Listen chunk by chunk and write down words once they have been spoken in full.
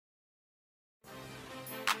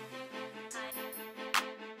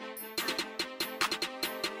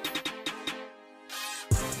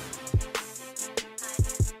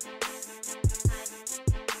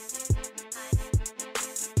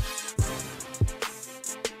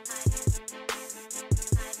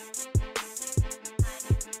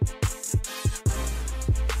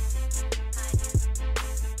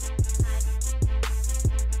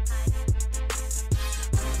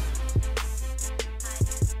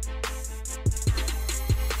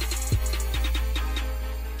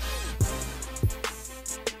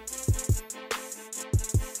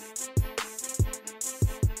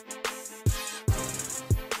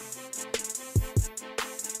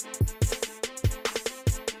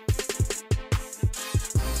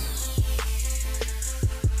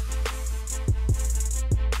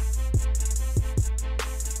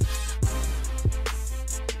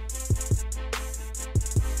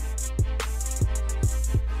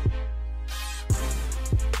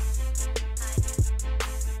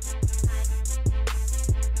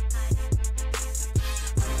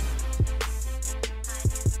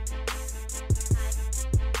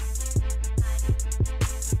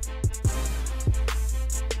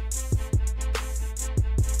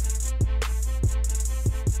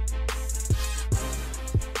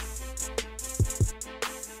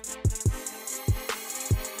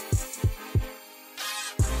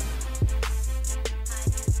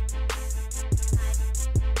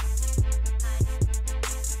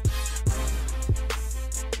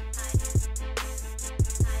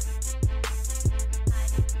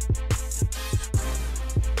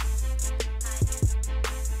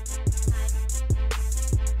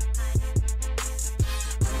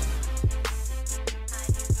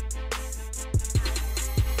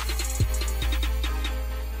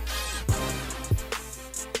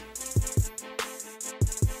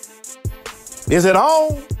Is it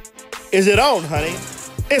on? Is it on, honey?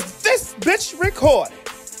 Is this bitch recording?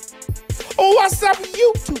 Oh, what's up,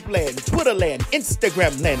 YouTube land, Twitter land,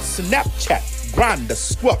 Instagram land, Snapchat, Grindr,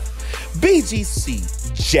 Scruff,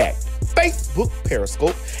 BGC, Jack, Facebook,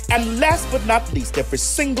 Periscope, and last but not least, every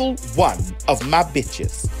single one of my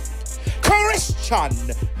bitches.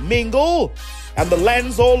 Christian Mingle and the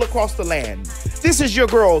lands all across the land. This is your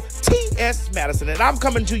girl, T.S. Madison, and I'm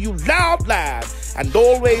coming to you loud, live, and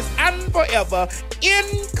always and forever in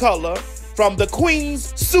color from the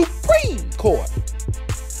Queen's Supreme Court.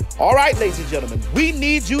 All right, ladies and gentlemen, we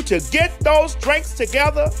need you to get those drinks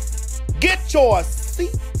together, get your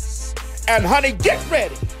seats, and honey, get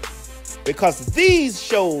ready, because these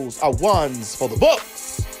shows are ones for the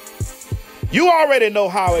books. You already know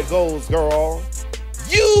how it goes, girl.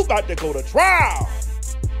 You about to go to trial.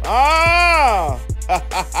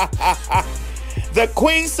 The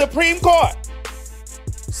Queen's Supreme Court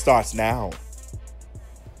starts now.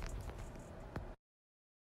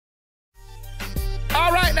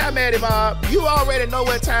 All right now, Maddie Bob, you already know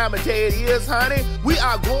what time of day it is, honey. We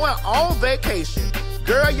are going on vacation.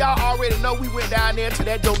 Girl, y'all already know we went down there to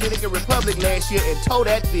that Dominican Republic last year and tore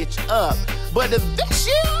that bitch up. But this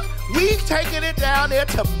year, we taking it down there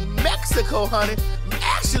to Mexico, honey.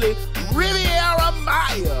 Actually, Riviera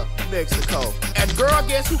Maya, Mexico. And girl,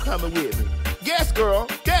 guess who coming with me? Guess, girl,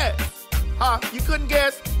 guess. Huh? You couldn't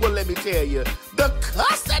guess? Well, let me tell you. The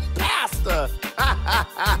cussing pastor.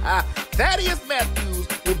 Thaddeus Matthews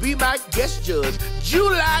will be my guest judge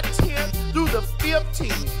July 10th through the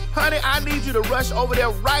 15th. Honey, I need you to rush over there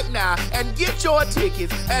right now and get your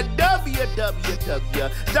tickets at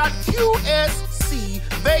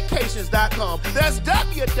www.qscvacations.com. That's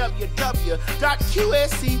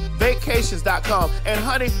www.qscvacations.com. And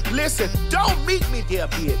honey, listen, don't meet me there,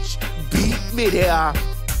 bitch. Beat me there.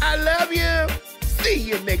 I love you. See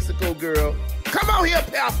you in Mexico, girl. Come on here,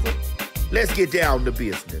 Pastor. Let's get down to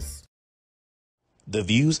business. The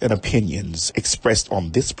views and opinions expressed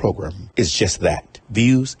on this program is just that.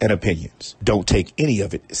 Views and opinions. Don't take any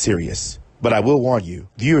of it serious. But I will warn you,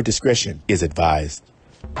 viewer discretion is advised.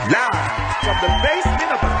 Live from the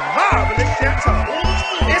basement of a marvelous chateau,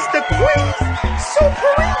 it's the Queen's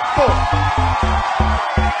Supreme Court.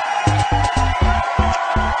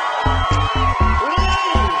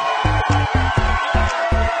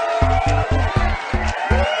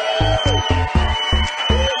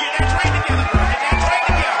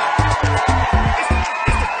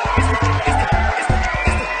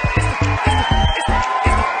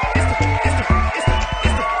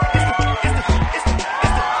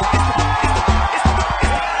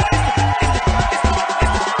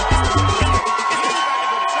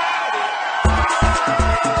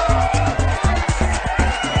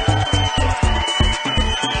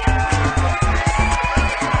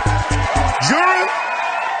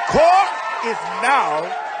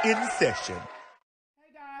 In session.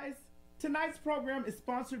 Hey guys, tonight's program is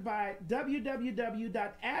sponsored by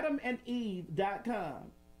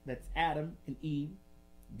www.adamandeve.com. That's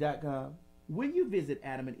adamandeve.com. When you visit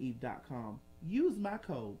adamandeve.com, use my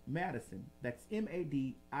code Madison, that's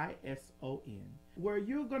Madison, where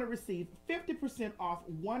you're going to receive 50% off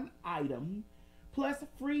one item plus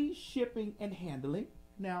free shipping and handling.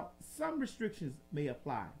 Now, some restrictions may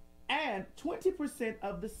apply. And 20%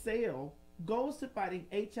 of the sale goes to fighting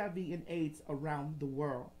HIV and AIDS around the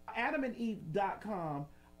world. AdamandEve.com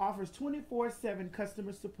offers 24/7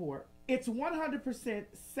 customer support. It's 100%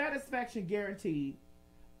 satisfaction guaranteed,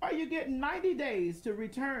 or you get 90 days to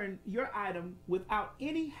return your item without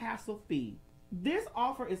any hassle fee. This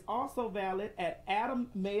offer is also valid at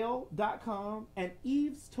AdamMail.com and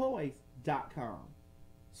EvesToys.com.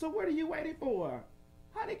 So what are you waiting for?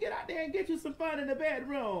 Honey, get out there and get you some fun in the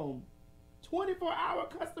bedroom. 24-hour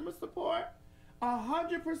customer support,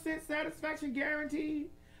 100% satisfaction guaranteed,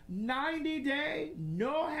 90-day,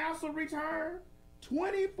 no hassle return,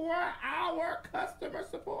 24-hour customer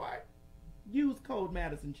support. Use code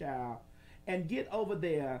Madison, child, and get over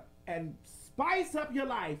there and spice up your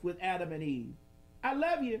life with Adam and Eve. I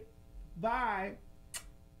love you. Bye.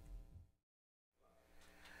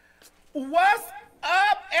 What's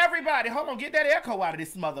up, everybody? Hold on, get that echo out of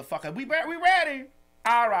this motherfucker. We ready?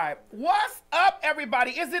 All right. What's up,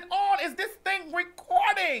 everybody? Is it on? Is this thing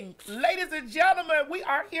recording? Ladies and gentlemen, we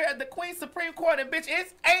are here at the Queen's Supreme Court, and bitch,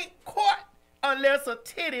 it ain't court unless a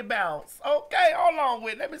titty bounce. Okay, hold on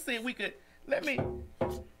with. Let me see if we could.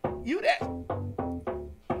 You that?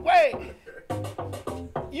 Wait.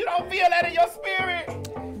 You don't feel that in your spirit?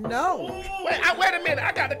 No. Wait a minute.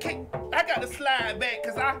 I got to slide back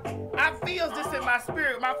because I feel this in my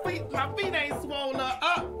spirit. My feet ain't swollen up.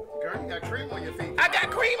 Girl, you got cream on your feet. I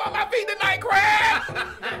got cream on my feet tonight, Crab.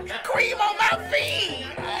 Cream on my feet.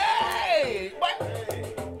 Hey. What?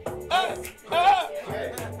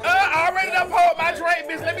 I already done poured my drink,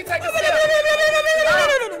 bitch. Let me take a sip.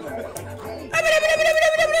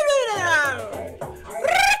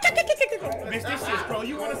 Bitch, this shit's pro.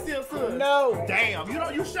 You want to sip, son? No. Damn.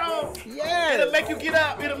 You sure? Yes. It'll make you get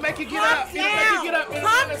up. It'll make you get up. It'll make you get up.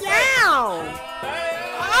 Calm down.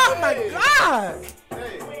 Oh my God.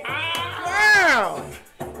 Girl.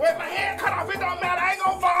 With my hand cut off, it don't matter. I ain't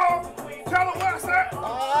gonna fall. Tell them what, sir.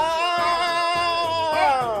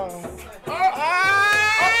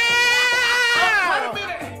 Wait a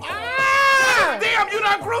minute. Damn, you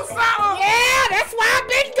done grew something. Yeah, that's why I've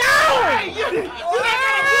been going. Hey, you done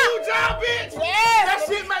got a cool job, bitch. Yeah. That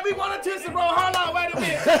shit made me want to tissue roll. Hold on, wait a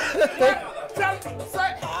minute. Say.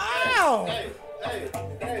 Oh.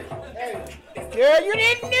 Girl, you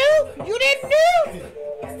didn't know. You didn't know.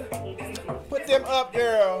 Put them up,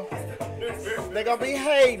 girl. They gonna be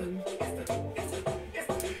hating.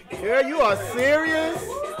 Girl, you are serious?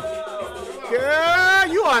 Girl,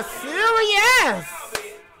 you are serious.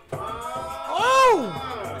 Oh.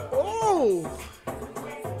 Oh.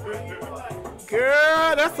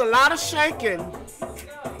 Girl, that's a lot of shaking.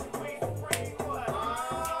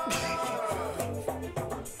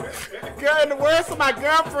 Girl, in the words of my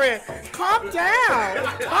girlfriend, calm down.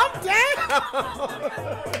 Calm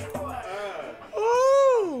down.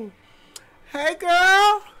 Ooh. Hey,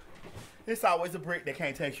 girl. It's always a brick that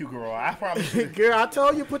can't take you, girl. I promise you. Girl, I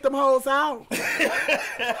told you put them hoes out.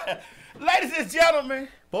 Ladies and gentlemen,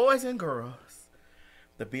 boys and girls,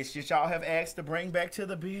 the bitch that y'all have asked to bring back to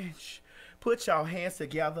the bench, put y'all hands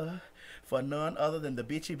together for none other than the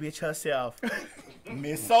bitchy bitch herself,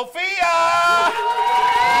 Miss Sophia!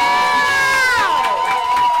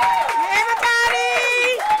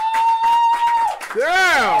 Everybody!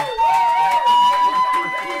 Girl!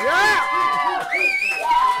 Girl!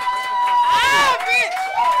 Oh, bitch!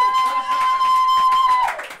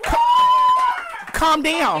 Calm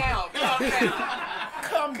down.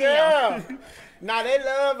 Calm down. Girl! Now they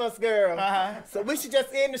love us, girl. So we should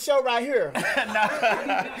just end the show right here.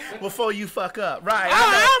 Before you fuck up. Right.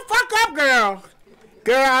 I don't fuck up, girl.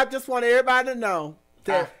 Girl, I just want everybody to know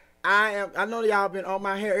that I know y'all been on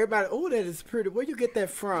my hair. Everybody, oh, that is pretty. Where you get that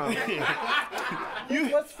from?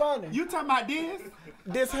 What's funny? You talking about this?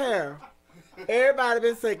 This hair. Everybody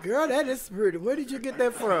been saying, girl, that is pretty. Where did you get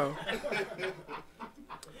that from?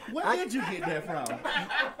 Where did you get that from?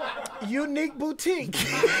 Unique Boutique.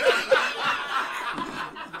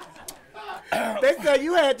 They said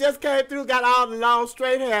you had just came through, got all the long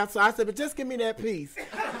straight hair. So I said, but just give me that piece.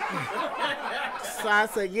 So I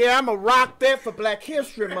said, yeah, I'm going to rock that for Black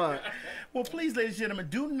History Month. Well, please, ladies and gentlemen,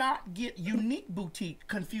 do not get Unique Boutique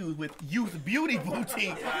confused with Youth Beauty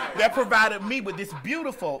Boutique that provided me with this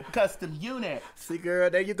beautiful custom unit. See, girl,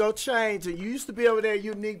 there you go changing. You used to be over there,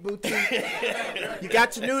 Unique Boutique. You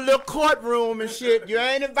got your new little courtroom and shit. You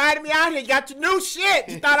ain't invited me out here. You got your new shit.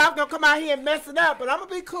 You thought I was going to come out here and mess it up, but I'm going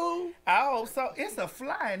to be cool. Oh, so it's a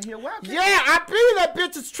fly in here. Yeah, I believe that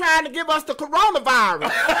bitch is trying to give us the coronavirus.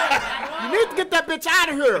 You need to get that bitch out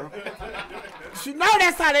of here. You know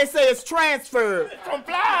that's how they say it's transferred. From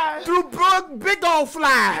flies? Through big old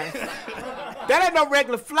flies. That ain't no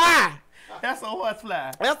regular fly. That's a horse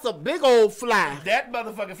fly. That's a big old fly. That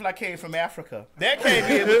motherfucking fly came from Africa. That came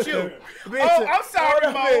in with you. Oh, I'm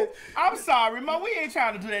sorry, Mo. I'm sorry, Mo. We ain't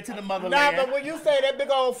trying to do that to the motherland. Nah, but when you say that big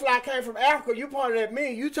old fly came from Africa, you pointed at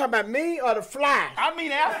me. You talking about me or the fly? I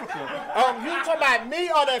mean Africa. You talking about me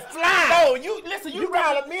or that fly? No, you listen. You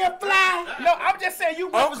calling me a fly? No, I'm just saying you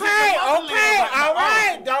represent the Okay, motherland. okay, all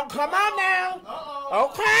right. Don't come on now.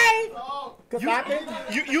 Okay.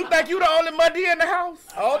 You think you the only muddy in the house?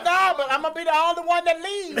 Oh no, but I'm gonna be the only one that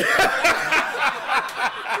leaves.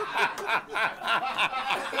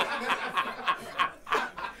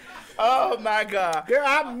 Oh my God. Girl,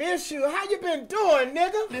 I miss you. How you been doing,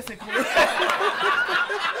 nigga? Listen,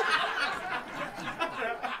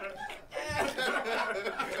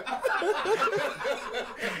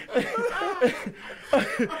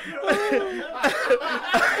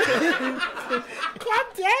 Calm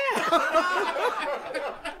down.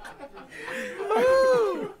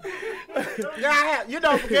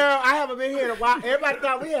 Girl, I haven't been here in a while. Everybody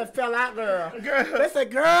thought we had fell out, girl. They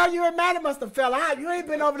said, girl, you and Maddie must have fell out. You ain't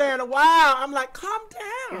been over there in a while. I'm like, calm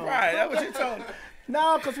down. Right, that's what you told me.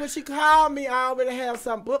 No, because when she called me, I already have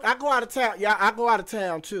some book. I go out of town. Yeah, I go out of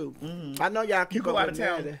town, too. Mm-hmm. I know y'all keep You go up out of with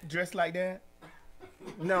town Maddie. dressed like that?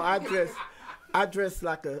 No, I dress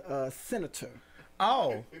like a senator.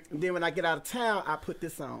 Oh. And then when I get out of town, I put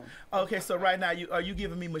this on. Okay, so right now, are you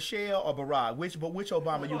giving me Michelle or Barack? Which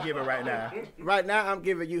Obama you giving right now? Right now, I'm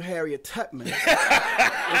giving you Harriet Tubman.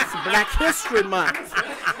 It's Black History Month.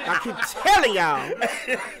 I keep telling y'all.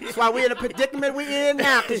 That's why we're in the predicament we're in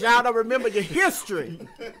now, because y'all don't remember your history.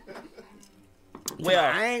 Well,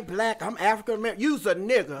 I ain't black. I'm African American. You's a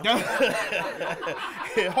nigga.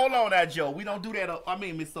 Hold on now, Joe. We don't do that. I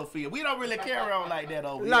mean, Miss Sophia. We don't really carry on like that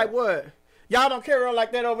over here. Like what? Y'all don't carry on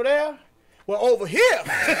like that over there? Well, over here.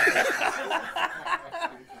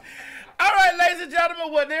 All right, ladies and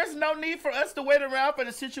gentlemen. Well, there's no need for us to wait around for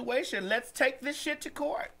the situation. Let's take this shit to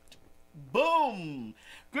court. Boom.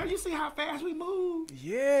 Girl, you see how fast we moved?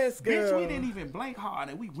 Yes, girl. Bitch, we didn't even blink hard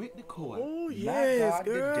and we went to court. Oh, yes, God,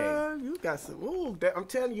 girl. You got some. Ooh, I'm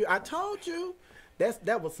telling you, I told you.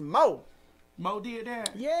 That was Mo. Mo did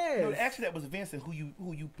that? Yes. No, actually, that was Vincent who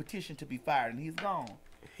you petitioned to be fired, and he's gone.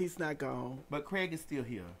 He's not gone. But Craig is still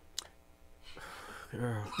here.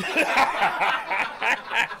 Girl.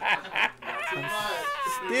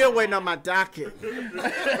 I'm still waiting on my docket.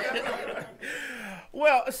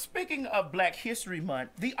 Well, speaking of Black History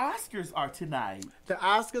Month, the Oscars are tonight. The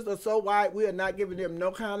Oscars are so white, we are not giving them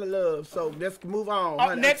no kind of love. So let's move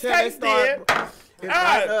on. Next case, did.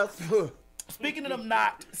 Us. Speaking of them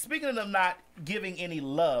not giving any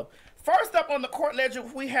love. First up on the court ledger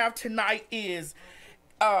we have tonight is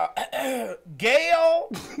Gail,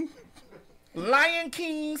 Lion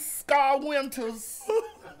King, Scar Winters,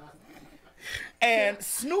 and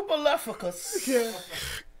Snoopalufficus. Yeah.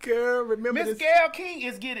 Girl, remember Miss Gail King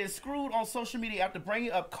is getting screwed on social media after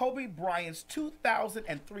bringing up Kobe Bryant's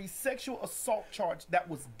 2003 sexual assault charge that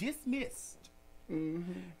was dismissed.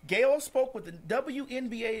 Mm-hmm. Gail spoke with the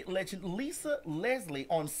WNBA legend Lisa Leslie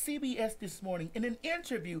on CBS this morning in an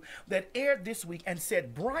interview that aired this week and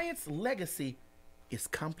said Bryant's legacy is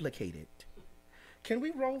complicated. Can we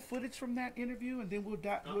roll footage from that interview and then we'll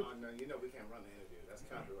No, you know we can't run the interview. That's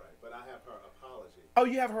copyright. But I have her apology. Oh,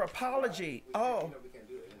 you have her apology. Right. Oh. You know we can't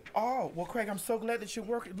do it. Oh, well, Craig, I'm so glad that you're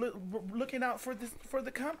looking out for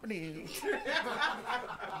the company.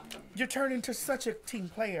 You're turning into such a team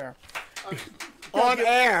player. on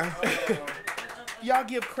air. Y'all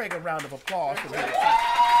give Craig a round of applause for that.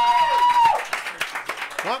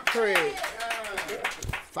 Fuck Craig.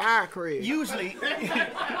 Fire Craig. Usually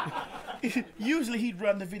he'd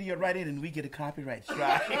run the video right in and we get a copyright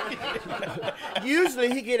strike.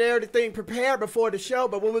 Usually he get everything prepared before the show,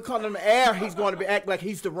 but when we call him air, he's going to be act like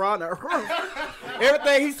he's the runner.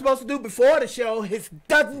 Everything he's supposed to do before the show, he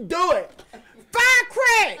doesn't do it. Fire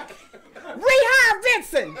Craig! Rehire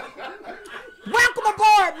Vincent! Welcome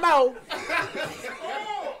aboard, Mo!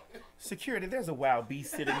 Security, there's a wild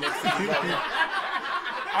beast sitting next to you.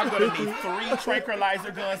 I'm going to need 3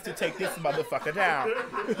 tranquilizer guns to take this motherfucker down.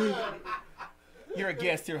 You're a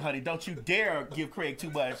guest here, honey. Don't you dare give Craig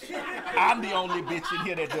too much. I'm the only bitch in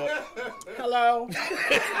here that does. Hello?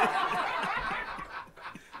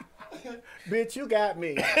 Bitch, you got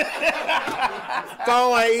me.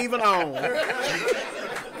 Phone ain't even on.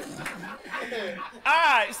 All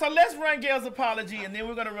right, so let's run Gail's apology, and then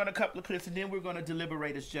we're going to run a couple of clips, and then we're going to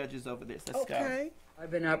deliberate as judges over this. Let's go.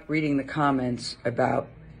 I've been up reading the comments about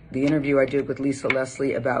the interview I did with Lisa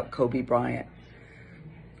Leslie about Kobe Bryant.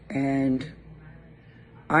 And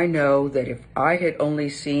I know that if I had only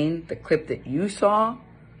seen the clip that you saw,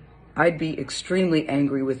 I'd be extremely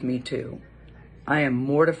angry with me too. I am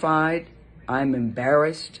mortified, I'm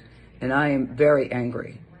embarrassed, and I am very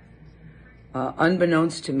angry.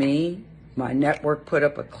 Unbeknownst to me, my network put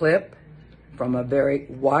up a clip from a very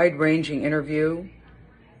wide-ranging interview,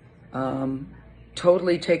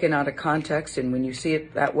 totally taken out of context, and when you see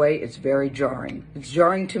it that way, it's very jarring. It's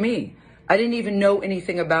jarring to me. I didn't even know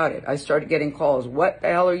anything about it. I started getting calls. What the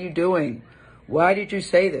hell are you doing? Why did you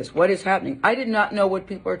say this? What is happening? I did not know what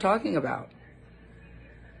people are talking about.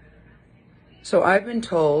 So I've been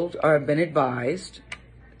told, or I've been advised,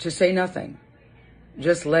 to say nothing.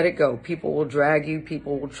 Just let it go. People will drag you.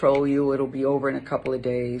 People will troll you. It'll be over in a couple of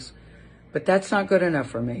days. But that's not good enough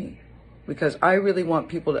for me, because I really want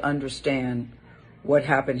people to understand what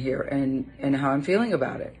happened here and how I'm feeling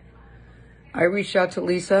about it. I reached out to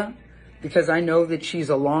Lisa because I know that she's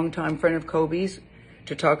a longtime friend of Kobe's,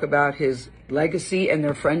 to talk about his legacy and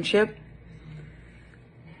their friendship.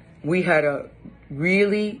 We had a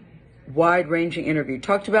really wide-ranging interview,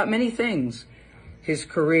 talked about many things: his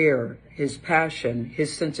career, his passion,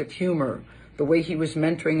 his sense of humor, the way he was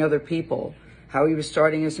mentoring other people, how he was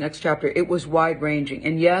starting his next chapter. It was wide-ranging.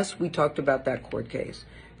 And yes, we talked about that court case,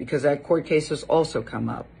 because that court case has also come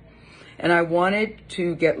up. And I wanted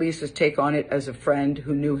to get Lisa's take on it as a friend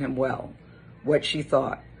who knew him well, what she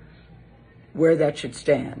thought. where that should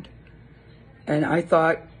stand. And I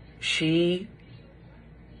thought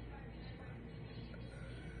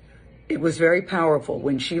it was very powerful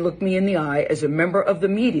when she looked me in the eye as a member of the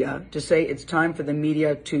media to say it's time for the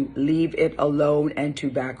media to leave it alone and to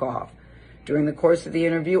back off. During the course of the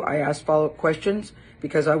interview, I asked follow-up questions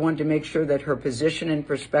because I wanted to make sure that her position and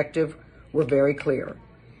perspective were very clear.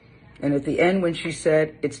 And at the end, when she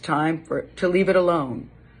said it's time to leave it alone,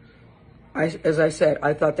 as I said,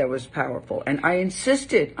 I thought that was powerful. And I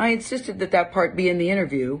insisted that part be in the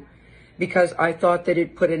interview because I thought that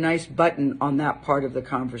it put a nice button on that part of the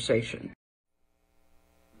conversation.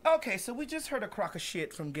 Okay, so we just heard a crock of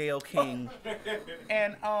shit from Gayle King.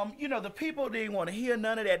 And, you know, the people didn't want to hear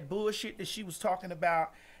none of that bullshit that she was talking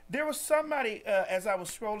about. There was somebody, as I was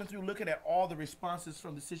scrolling through looking at all the responses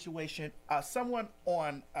from the situation, someone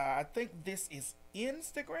on, I think this is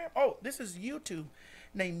Instagram. Oh, this is YouTube,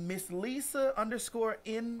 named Miss Lisa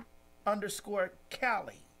 _N_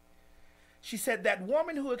 Cali. She said that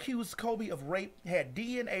woman who accused Kobe of rape had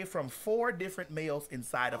DNA from 4 different males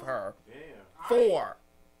inside of her. Damn. 4.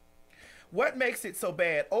 What makes it so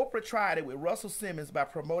bad? Oprah tried it with Russell Simmons by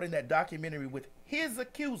promoting that documentary with his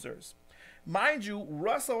accusers. Mind you,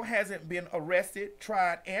 Russell hasn't been arrested,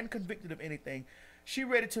 tried, and convicted of anything. She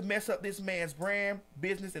ready to mess up this man's brand,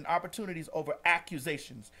 business, and opportunities over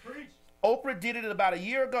accusations. Preach. Oprah did it about a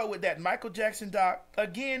year ago with that Michael Jackson doc.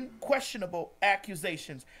 Again, questionable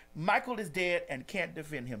accusations. Michael is dead and can't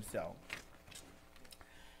defend himself.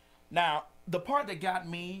 Now, the part that got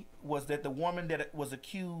me was that the woman that was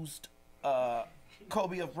accused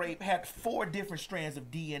Kobe of rape had 4 different strands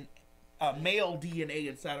of DNA, male DNA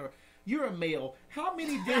inside of her. You're a male. How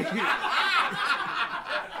many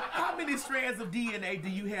strands of DNA do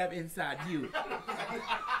you have inside you?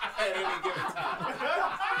 At any given time.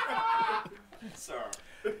 Sir.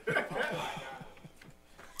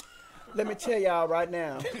 Let me tell y'all right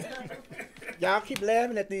now. Y'all keep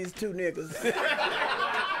laughing at these 2 niggas.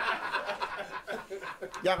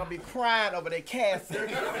 Y'all gonna be crying over their casket.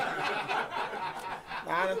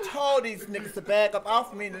 I done told these niggas to back up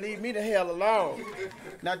off me and leave me the hell alone.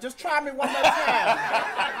 Now just try me one more time.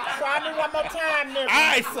 Try me one more time, nigga. All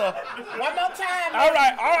right, sir. One more time,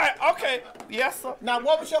 nigga. All right, okay. Yes, sir. Now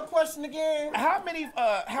what was your question again? How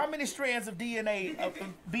many strands of DNA,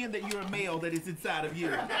 being that you're a male, that is inside of you?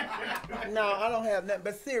 No, I don't have nothing,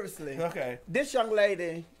 but seriously. Okay. This young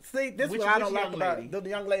lady, see, this is what I don't like about lady? the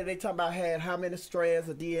young lady they talking about had how many strands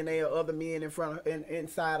of DNA of other men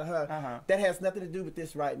inside of her. That has nothing to do with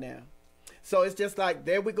this right now. So it's just like,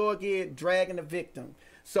 there we go again, dragging the victim.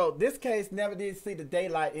 So this case never did see the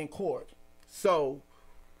daylight in court. So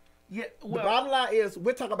yeah, well, the bottom line is,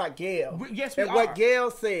 we're talking about Gayle. Yes, we and are. what Gayle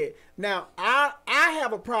said. Now, I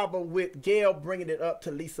have a problem with Gayle bringing it up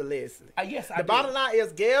to Lisa Leslie. Yes, I do. The bottom line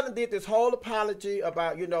is, Gayle did this whole apology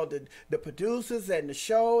about, you know, the producers and the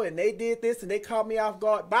show, and they did this, and they caught me off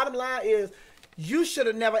guard. Bottom line is, you should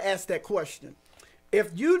have never asked that question.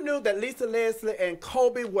 If you knew that Lisa Leslie and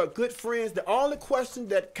Kobe were good friends, the only question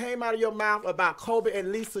that came out of your mouth about Kobe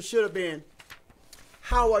and Lisa should have been,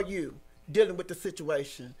 how are you dealing with the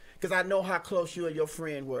situation? Because I know how close you and your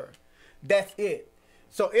friend were. That's it.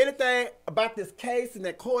 So anything about this case and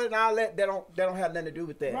that court and all that, they don't have nothing to do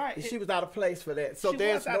with that. Right. She was out of place for that. So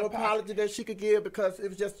there's no apology that she could give because it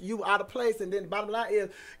was just you out of place. And then the bottom line is,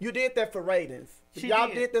 you did that for ratings.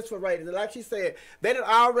 Y'all did this for ratings. And like she said, they done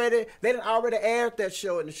already aired that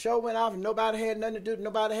show, and the show went off and nobody had nothing to do,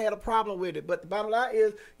 nobody had a problem with it. But the bottom line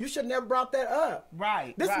is, you should never brought that up.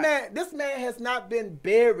 Right. This man has not been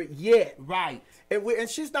buried yet. Right. And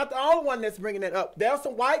she's not the only one that's bringing it up. There are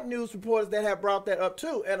some white news reporters that have brought that up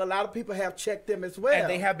too, and a lot of people have checked them as well. And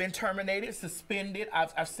they have been terminated, suspended.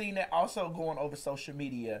 I've seen that also going over social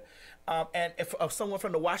media. And if someone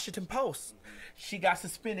from the Washington Post, she got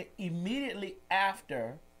suspended immediately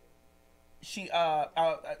after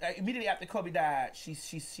Kobe died.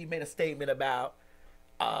 She made a statement about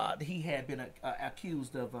he had been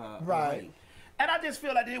accused of rape. And I just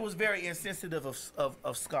feel like it was very insensitive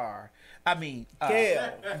of Scar. I mean,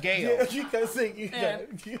 Gayle. Yeah, you can sing. You know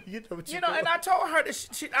what you know, and I told her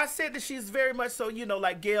that I said that she's very much so, you know,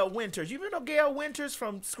 like Gail Winters. You know Gail Winters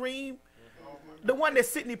from Scream? The one that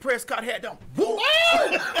Sidney Prescott had done.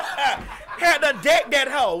 Had done decked that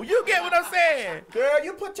hoe. You get what I'm saying? Girl,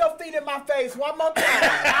 you put your feet in my face one more time.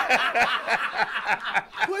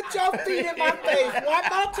 Put your feet in my face one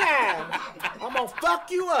more time. I'm gonna fuck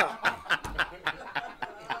you up.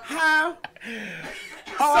 Huh?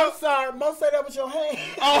 Oh, I'm sorry. Most say that was your hand.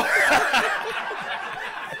 Oh.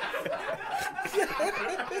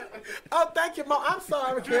 Oh, thank you, Mom. I'm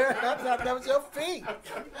sorry, girl. I thought that was your feet.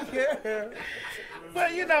 Yeah.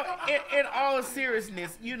 But you know, in all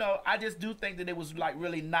seriousness, you know, I just do think that it was like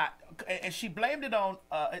really not, and she blamed it on.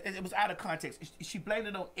 It was out of context. She blamed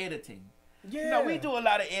it on editing. Yeah. You know, we do a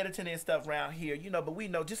lot of editing and stuff around here, you know, but we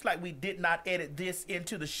know just like we did not edit this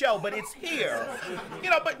into the show, but it's here. You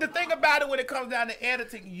know, but the thing about it when it comes down to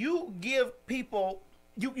editing, you give people,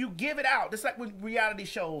 you give it out. It's like with reality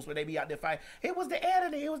shows where they be out there fighting. It was the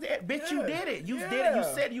editing, it was the bitch, you did it. You did it. You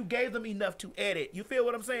said you gave them enough to edit. You feel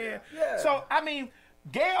what I'm saying? Yeah. So, I mean,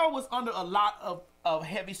 Gail was under a lot of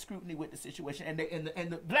heavy scrutiny with the situation,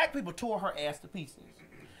 and the black people tore her ass to pieces.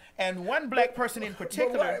 And one black person in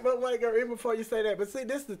particular. But wait, girl, even before you say that, but see,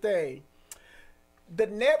 this is the thing. The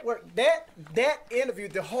network, that interview,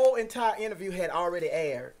 the whole entire interview had already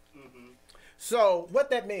aired. Mm-hmm. So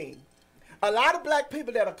what that means? A lot of black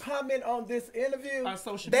people that are commenting on this interview,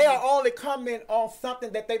 they are only commenting on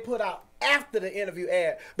something that they put out after the interview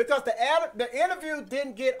aired. Because the interview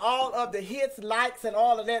didn't get all of the hits, likes, and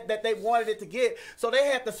all of that they wanted it to get. So they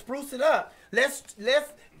had to spruce it up. Let's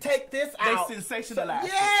take this out. They sensationalized.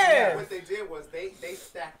 Yeah. What they did was they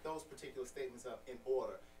stacked those particular statements up in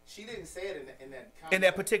order. She didn't say it in that context. In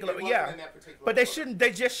that particular, in that particular but they order. shouldn't.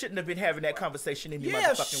 They just shouldn't have been having that conversation any Yeah,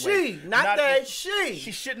 motherfucking way. not they, she.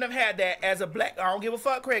 She shouldn't have had that as a black. I don't give a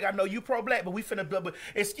fuck, Craig. I know you pro-black, but we finna. But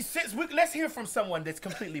let's hear from someone that's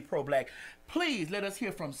completely pro-black. Please let us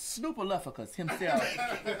hear from Snoopalufficus himself.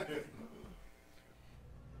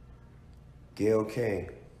 Gail King.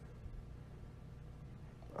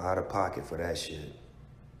 Out of pocket for that shit.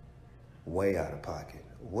 Way out of pocket.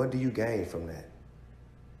 What do you gain from that?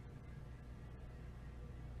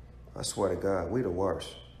 I swear to God, we the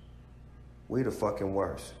worst. We the fucking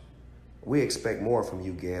worst. We expect more from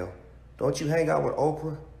you, Gail. Don't you hang out with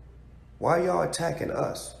Oprah? Why y'all attacking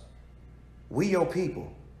us? We your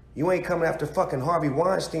people. You ain't coming after fucking Harvey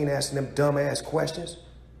Weinstein asking them dumb-ass questions.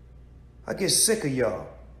 I get sick of y'all.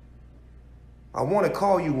 I want to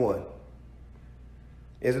call you one.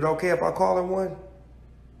 Is it okay if I call her one?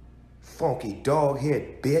 Funky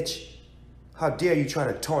dog-head bitch. How dare you try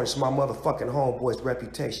to tarnish my motherfucking homeboy's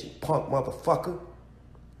reputation, punk motherfucker?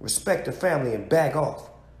 Respect the family and back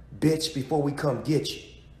off, bitch, before we come get you.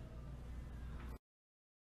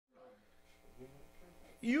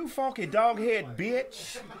 You funky dog-head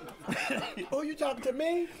bitch. Oh, you talking to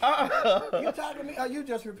me? You talking to me? Oh, you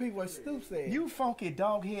just repeat what Snoop said. You funky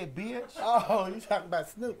dog-head bitch. Oh, you talking about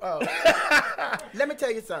Snoop? Oh. Let me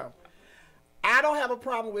tell you something. I don't have a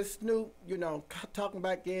problem with Snoop, you know, talking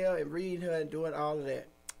about Gail and reading her and doing all of that.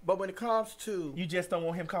 But when it comes to... You just don't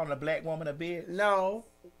want him calling a black woman a bitch? No,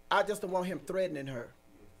 I just don't want him threatening her.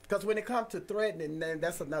 Because when it comes to threatening, then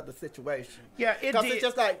that's another situation. Yeah, it did. Because it's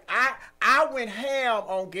just like, I went ham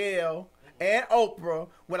on Gail and Oprah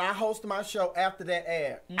when I hosted my show after that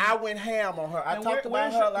ad. I went ham on her. I talked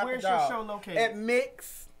about her like a dog. Where's your show located?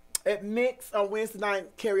 At Mix on Wednesday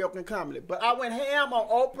night karaoke and comedy. But I went ham on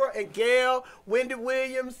Oprah and Gail, Wendy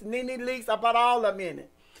Williams, Nene Leakes. I brought all of them in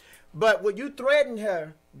it. But when you threaten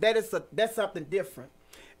her, that's something different.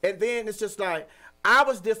 And then it's just like, I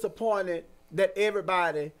was disappointed that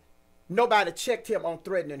nobody checked him on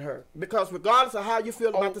threatening her. Because regardless of how you feel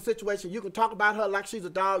about the situation, you can talk about her like she's a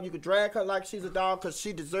dog. You can drag her like she's a dog because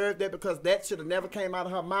she deserved that, because that should have never came out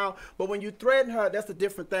of her mouth. But when you threaten her, that's a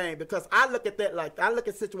different thing. Because I look at that like, I look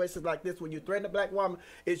at situations like this. When you threaten a black woman,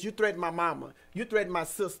 is you threaten my mama. You threaten my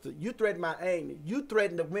sister. You threaten my Amy. You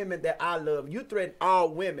threaten the women that I love. You threaten all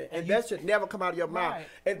women. And that should never come out of your mouth.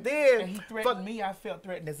 And then... And he threatened me. I felt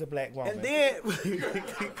threatened as a black woman. And then...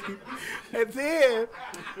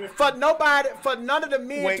 for none of the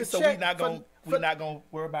men Wait, to so check. we're not gonna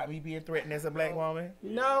worry about me being threatened as a black woman?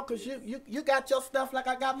 No, because you got your stuff like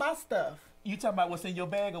I got my stuff. You talking about what's in your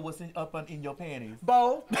bag or what's up in your panties?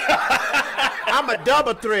 Both. I'm a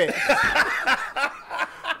double threat.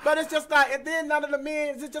 But it's just like, and then none of the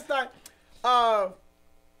men, it's just like,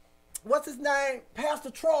 what's his name? Pastor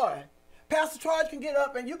Troy. Pastor Troy can get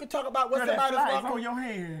up and you can talk about what somebody's on your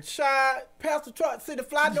hand. Shy, Pastor Troy, see the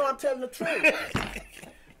fly know I'm telling the truth.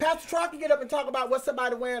 Pastor Troy can get up and talk about what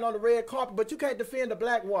somebody wearing on the red carpet, but you can't defend a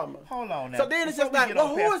black woman. Hold on now. So then it's just like, well,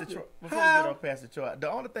 who is it? Before we get on Pastor Troy, the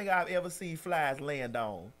only thing I've ever seen flies land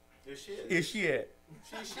on is shit. She shit.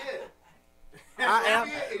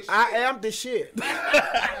 I am the shit.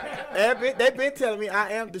 They've been telling me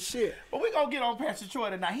I am the shit. But we're gonna get on Pastor Troy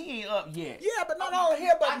tonight. He ain't up yet. Yeah, but not only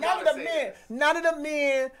him, but none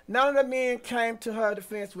of the men came to her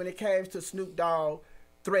defense when it came to Snoop Dogg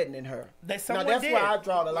threatening her. That's where I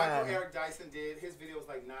draw the line. Michael Eric Dyson did. His video was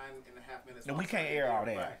like 9.5 minutes. And we can't air all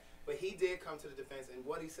that. Right. But he did come to the defense, and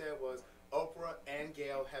what he said was, Oprah and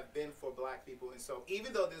Gayle have been for black people, and so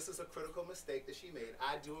even though this is a critical mistake that she made,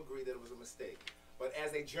 I do agree that it was a mistake. But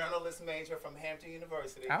as a journalist major from Hampton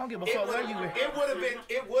University, I don't give a fuck where you went. It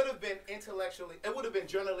would have been intellectually, it would have been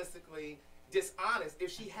journalistically dishonest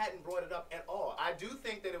if she hadn't brought it up at all. I do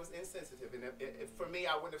think that it was insensitive, and if for me,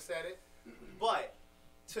 I wouldn't have said it. But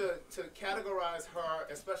to categorize her,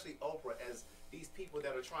 especially Oprah, as these people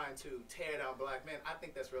that are trying to tear down black men, I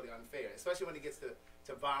think that's really unfair, especially when it gets to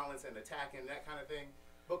violence and attacking, that kind of thing.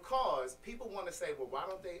 Because people want to say, well, why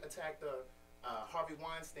don't they attack the Harvey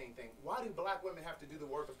Weinstein thing? Why do black women have to do the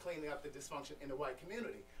work of cleaning up the dysfunction in the white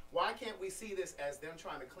community? Why can't we see this as them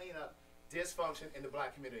trying to clean up dysfunction in the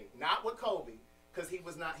black community? Not with Kobe, because he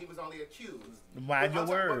was only accused. Mind your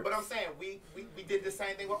words. But I'm saying we did the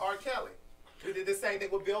same thing with R. Kelly. We did the same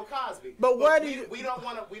thing with Bill Cosby. But why do you? We don't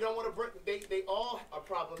want to bring. They all are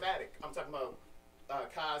problematic. I'm talking about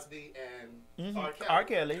Cosby and R. Kelly. R.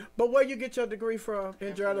 Kelly. But where you get your degree from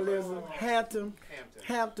in journalism? Hampton.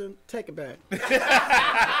 Take it back.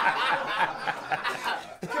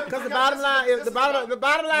 Because the bottom line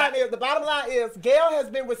is Gayle has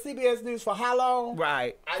been with CBS News for how long?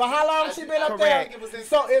 Right. For how long she been up there?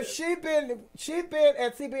 So if she been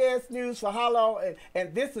at CBS News for how long?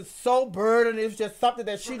 And this is so burden. It's just something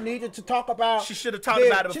that she needed to talk about. She should have talked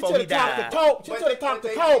about it before he died. She should have talked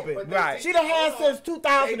to Kobe. Right. She done had since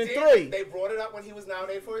 2003. They brought it up when he was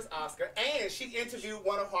nominated for his Oscar, and she interviewed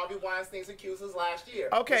one of Harvey Weinstein's accusers last year.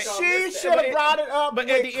 Okay. She should have brought it up. But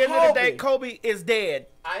at the end of the day, Kobe is dead.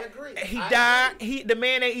 I agree. He died. The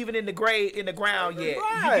man ain't even in the ground yet.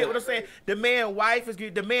 Right. You get what I'm saying? The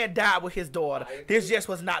man died with his daughter. This just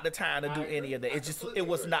was not the time to do any of that. It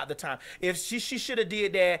was not the time. If she should have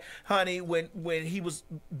did that, honey,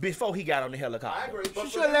 before he got on the helicopter. I agree. She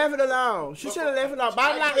should have left it alone. She should have left it alone.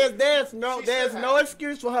 Bottom line is there's no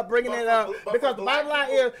excuse for her bringing it up, because the bottom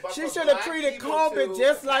line is she should have treated Kobe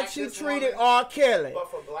just like she treated R. Kelly.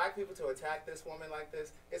 But for black people to attack this woman like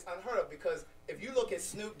this, it's unheard of, because if you look at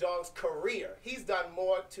Snoop Dogg's career, he's done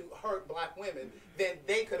more to hurt black women than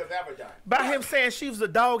they could have ever done. By him saying she was a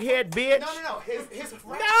dog head bitch. No. His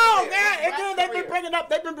And then they've been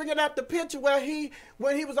bringing up the picture when he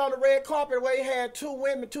was on the red carpet where he had two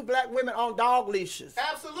black women on dog leashes.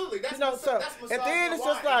 Absolutely, that's and then it's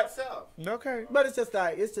just like, okay, but it's just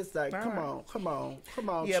like, come on.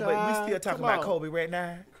 Yeah, child, but we still talking about Kobe right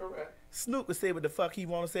now. Correct. Snoop would say what the fuck he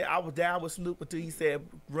want to say. I was down with Snoop until he said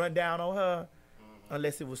run down on her,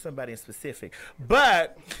 unless it was somebody in specific.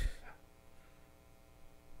 But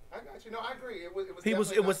I got you. No, I agree. It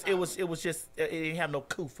was just it didn't have no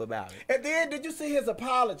coof about it. And then did you see his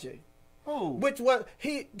apology? Who? Which was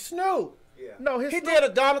Snoop. Yeah. No, he did a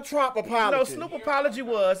Donald Trump apology. No, Snoop apology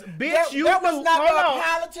was, bitch, that was not the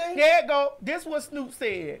apology. Here it go. This what Snoop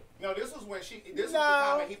said. No, this was when this was the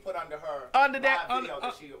comment he put under her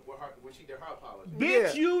video when she did her apology.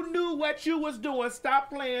 Bitch, you knew what you was doing. Stop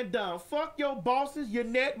playing dumb. Fuck your bosses, your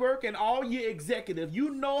network, and all your executives.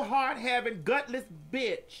 You know hard-having, gutless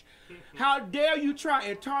bitch. How dare you try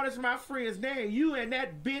and tarnish my friend's name? You and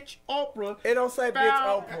that bitch Oprah. It don't say bitch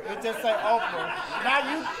Oprah. It just say Oprah.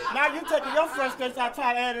 Now you taking your frustration out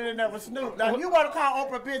trying to add it in there with Snoop. Now you want to call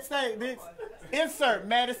Oprah bitch? Say bitch. Insert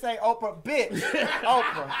Madison say Oprah bitch.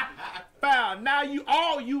 Oprah. Foul. Now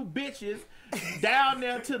all you bitches down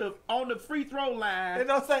there on the free throw line. It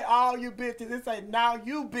don't say all you bitches. It say now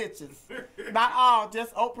you bitches. Not all,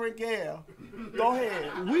 just Oprah and Gayle. Go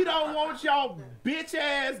ahead. We don't want y'all bitch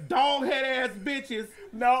ass, dog head ass bitches.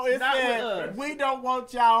 No, it says we don't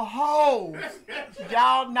want y'all hoes.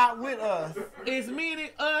 Y'all not with us. It's meaning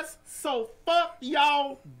us, so fuck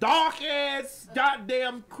y'all dark ass,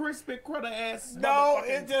 goddamn crispy critter ass. No,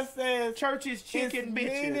 it just says church's chicken bitches.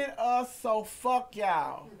 It's meaning us, so fuck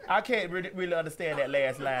y'all. I can't really understand that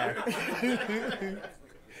last line.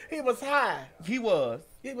 He was high. He was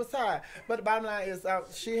high. But the bottom line is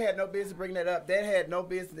she had no business bringing that up. That had no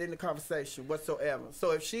business in the conversation whatsoever.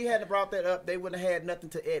 So if she hadn't brought that up, they wouldn't have had nothing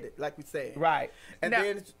to edit, like we said. Right. And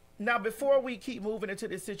now, before we keep moving into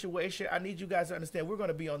this situation, I need you guys to understand we're going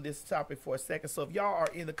to be on this topic for a second. So if y'all are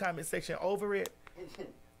in the comment section over it,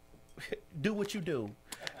 do what you do.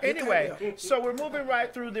 Anyway, so we're moving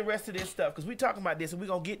right through the rest of this stuff because we're talking about this and we're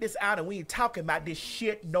going to get this out and we ain't talking about this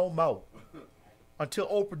shit no more. Until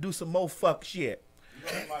Oprah do some more fuck shit.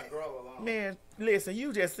 My girl alone. Man, listen,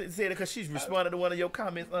 you just said it because she's responded to one of your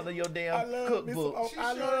comments under your damn cookbook.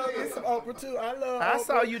 I love me some Oprah too. I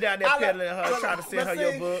saw you down there peddling her, trying to send her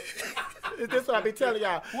your book. This what I be telling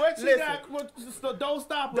y'all. What you Listen, got? Don't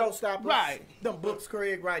stop us. Don't Stop Us. Right. Them books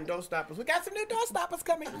Craig writing, Don't Stop Us. We got some new Don't Stop Us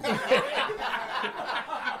coming.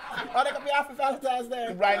 Oh, they gonna be out for Valentine's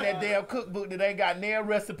Day. Writing that damn cookbook that ain't got no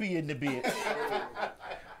recipe in the bitch.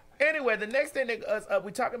 Anyway, the next thing that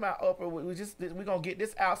we talking about Oprah, we gonna get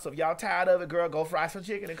this out. So if y'all tired of it, girl, go fry some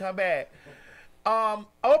chicken and come back.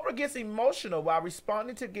 Oprah gets emotional while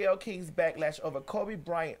responding to Gayle King's backlash over Kobe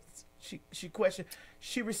Bryant's. She questioned.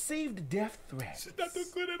 She received death threats. She's not doing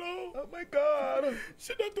good at all. Oh my God.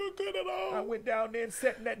 She's not doing good at all. I went down there and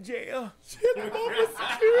sat in that jail. She has to walk with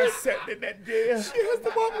security. I sat in that jail. She has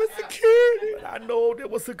to walk with security. But I know there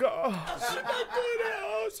was a God. She's not good at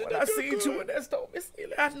all. When I seen you in that store, Miss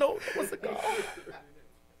Celia, I know there was a God.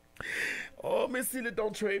 Oh, Miss Celia,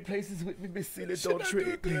 don't trade places with me. Miss Celia, don't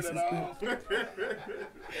trade places with me.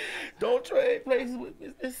 Don't trade places with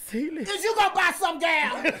me, Miss Celia. Is you gonna buy some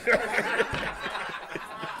gal?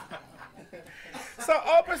 So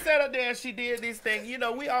Oprah sat up there and she did this thing. You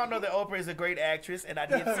know, we all know that Oprah is a great actress, and I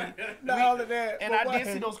did see. Not all of that. And I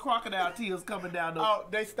did see those crocodile tears coming down. Oh,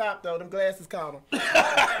 they stopped though. Them glasses caught them.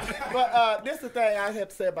 But this is the thing I have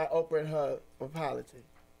to say about Oprah and her apology.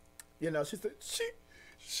 You know, she said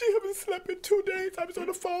she haven't slept in 2 days. I was on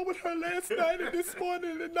the phone with her last night and this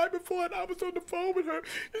morning and the night before, and I was on the phone with her,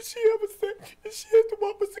 and she haven't slept, and she has to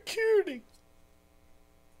walk with security.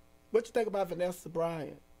 What you think about Vanessa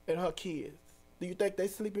Bryant and her kids? Do you think they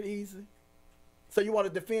sleeping easy? So you want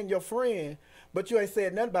to defend your friend, but you ain't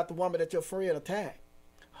said nothing about the woman that your friend attacked.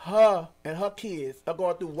 Her and her kids are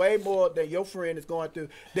going through way more than your friend is going through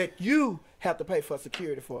that you have to pay for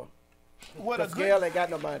security for. Because Gayle ain't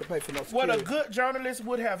got nobody to pay for no security. What a good journalist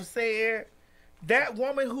would have said, that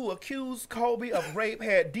woman who accused Kobe of rape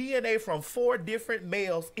had DNA from 4 different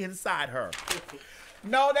males inside her.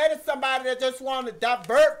 No, that is somebody that just want to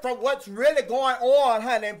divert from what's really going on,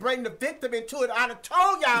 honey, and bring the victim into it. I done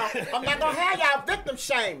told y'all, I'm not going to have y'all victim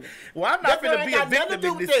shaming. Well, I'm not finna be a victim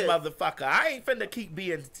in this this motherfucker. I ain't finna keep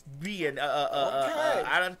being, okay.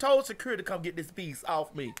 I done told security to come get this beast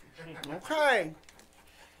off me. Okay.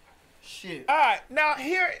 Shit. All right, now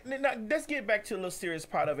let's get back to a little serious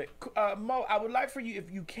part of it. Mo, I would like for you,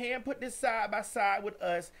 if you can, put this side by side with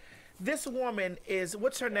us. This woman is,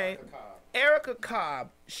 what's her name? Erica Cobb.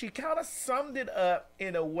 She kind of summed it up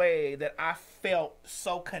in a way that I felt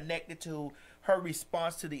so connected to her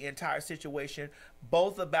response to the entire situation,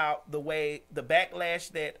 both about the way, the backlash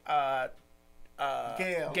that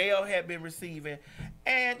Gayle had been receiving,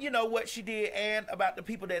 and you know what she did, and about the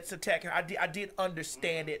people that's attacking her. I did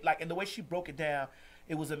understand it, like, and the way she broke it down,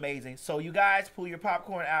 it was amazing. So you guys pull your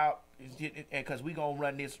popcorn out, because we gonna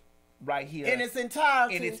run this right here in its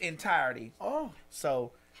entirety. In its entirety. Oh,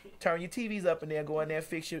 so turn your TVs up and then go in there and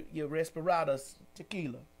fix your Respirados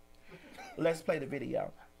tequila. Let's play the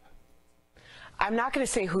video. I'm not going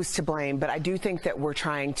to say who's to blame, but I do think that we're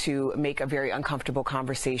trying to make a very uncomfortable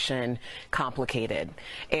conversation complicated.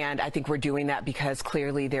 And I think we're doing that because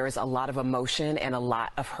clearly there is a lot of emotion and a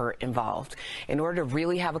lot of hurt involved. In order to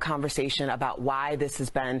really have a conversation about why this has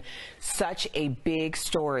been such a big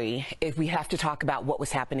story, if we have to talk about what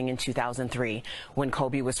was happening in 2003 when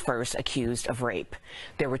Kobe was first accused of rape.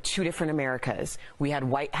 There were 2 different Americas. We had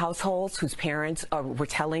white households whose parents were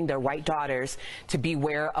telling their white daughters to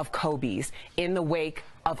beware of Kobe's in the wake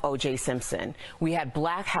of O.J. Simpson. We had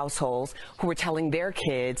black households who were telling their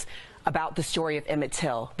kids about the story of Emmett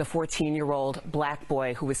Till, the 14-year-old black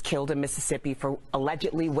boy who was killed in Mississippi for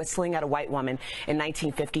allegedly whistling at a white woman in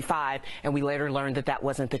 1955, and we later learned that that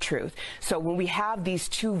wasn't the truth. So when we have these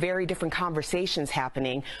 2 very different conversations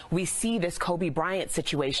happening, we see this Kobe Bryant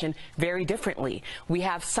situation very differently. We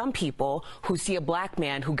have some people who see a black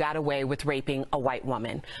man who got away with raping a white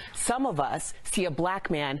woman. Some of us see a black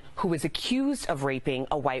man who was accused of raping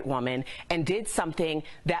a white woman and did something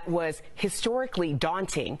that was historically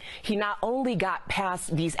daunting. He not only got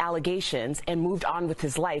past these allegations and moved on with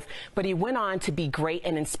his life, but he went on to be great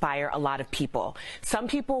and inspire a lot of people. Some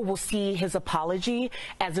people will see his apology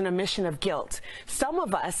as an admission of guilt. Some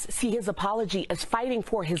of us see his apology as fighting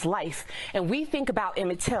for his life. And we think about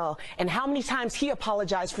Emmett Till and how many times he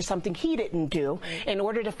apologized for something he didn't do in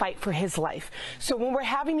order to fight for his life. So when we're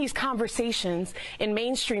having these conversations in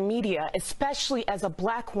mainstream media, especially as a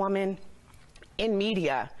black woman in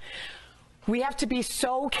media, we have to be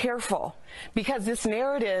so careful because this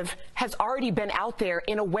narrative has already been out there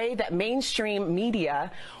in a way that mainstream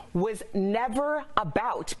media was never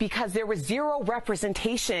about, because there was zero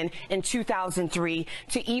representation in 2003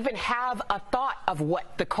 to even have a thought of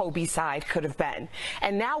what the Kobe side could have been.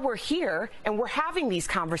 And now we're here and we're having these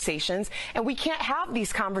conversations, and we can't have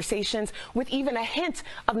these conversations with even a hint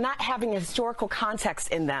of not having a historical context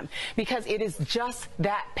in them, because it is just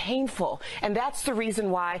that painful. And that's the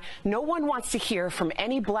reason why no one wants to hear from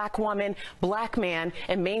any black woman, black man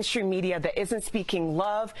in mainstream media that isn't speaking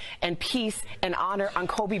love and peace and honor on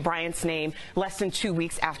Kobe Bryant's name less than 2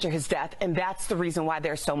 weeks after his death. And that's the reason why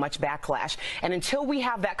there's so much backlash. And until we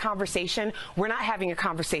have that conversation, we're not having a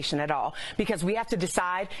conversation at all, because we have to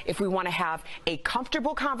decide if we want to have a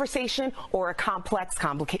comfortable conversation or a complex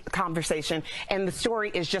conversation. And the story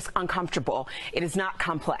is just uncomfortable. It is not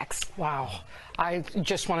complex. Wow. I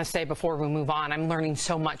just want to say before we move on, I'm learning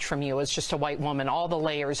so much from you as just a white woman, all the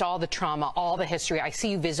layers, all the trauma, all the history. I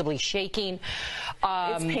see you visibly shaking.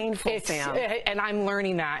 It's painful, Sam. And I'm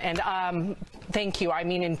learning that. And thank you. I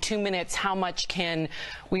mean, in 2 minutes, how much can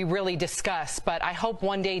we really discuss? But I hope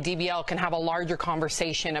one day DBL can have a larger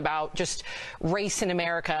conversation about just race in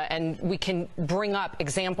America, and we can bring up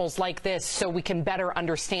examples like this so we can better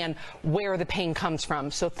understand where the pain comes from.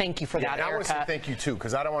 So thank you for that, and I want to say thank you, too,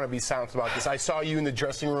 because I don't want to be silent about this. I saw you in the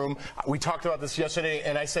dressing room. We talked about this yesterday,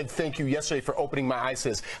 and I said thank you yesterday for opening my eyes to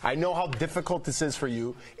this. I know how difficult this is for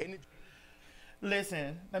you.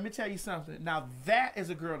 Listen, let me tell you something. Now, that is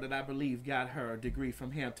a girl that I believe got her degree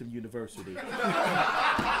from Hampton University. No,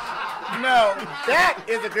 that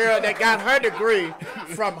is a girl that got her degree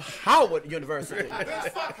from Howard University.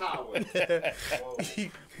 Fuck Howard.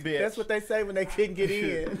 That's what they say when they couldn't get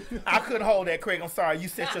in. I couldn't hold that, Craig. I'm sorry. You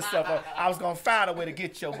set yourself up. I was going to find a way to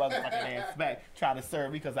get your motherfucking ass back trying to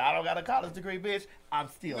serve me, because I don't got a college degree, bitch. I'm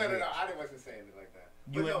still No, rich. I wasn't saying it like that.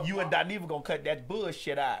 You and Daniva gonna cut that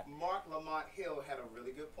bullshit out. Mark Lamont Hill had a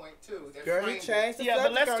really good point too. Girl, he changed the Yeah,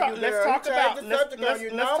 but let's talk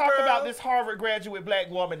about this Harvard graduate black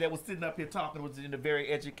woman that was sitting up here talking, was in a very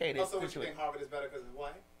educated So you situation. think Harvard is better because it's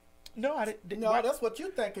white? No, I didn't. No, that's what you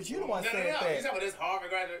think, because you the one said You that. talking about this Harvard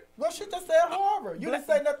graduate? Well, she just said Harvard. You didn't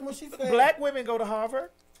say nothing when she said Black women go to Harvard.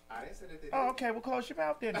 I didn't say that they did. Oh, okay. Well, close your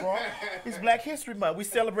mouth then, bro. It's Black History Month. We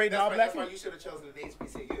celebrating all black That's why people. you should have chosen the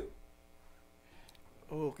HBCU.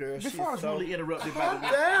 Oh, girl, Before I was really interrupted by Calm the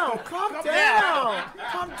down, calm down.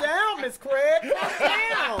 Calm down, Miss Craig. Calm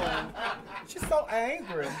down. She's so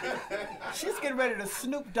angry. She's getting ready to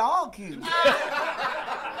Snoop Dogg you.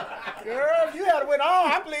 Girl, if you had went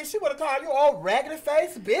on, I believe she would have called you old raggedy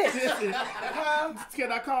face bitch.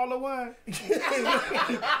 Can I call her one?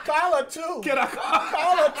 Call her two. Can I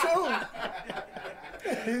Call her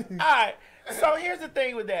two. All right. So here's the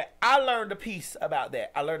thing with that. I learned a piece about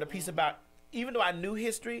that. I learned a piece about, even though I knew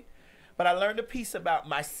history, but I learned a piece about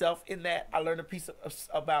myself in that. I learned a piece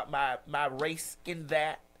about my race in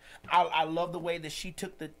that. I love the way that she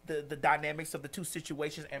took the dynamics of the two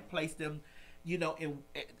situations and placed them, you know, in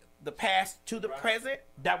the past to the present.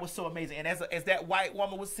 That was so amazing. And as that white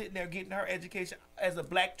woman was sitting there getting her education, as a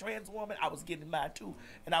black trans woman, I was getting mine too.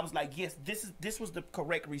 And I was like, yes, this was the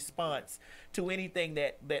correct response to anything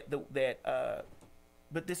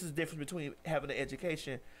but this is the difference between having an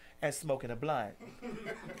education and smoking a blunt.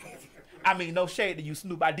 I mean, no shade to you,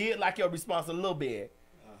 Snoop. I did like your response a little bit,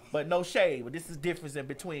 but no shade. But this is difference in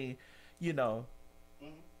between, you know,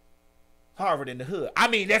 Harvard and the hood. I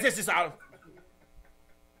mean, that's just out.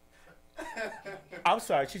 I'm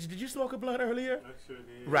sorry, Chichi, did you smoke a blunt earlier? I sure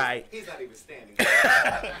did. Right. He's not even standing.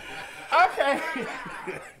 Okay.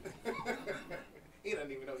 He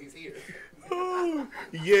doesn't even know he's here.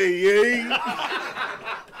 Yeah.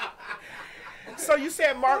 So you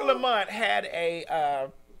said Mark Lamont had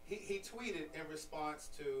a... He tweeted in response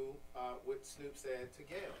to what Snoop said to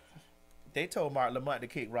Gail. They told Mark Lamont to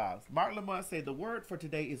kick rocks. Mark Lamont said the word for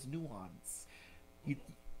today is nuance.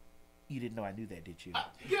 You didn't know I knew that, did you?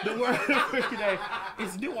 The word for today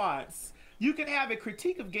is nuance. You can have a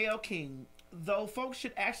critique of Gayle King, though folks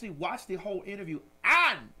should actually watch the whole interview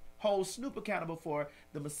and hold Snoop accountable for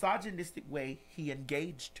the misogynistic way he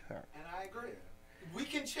engaged her. And I agree. We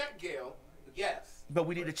can check Gail, yes. But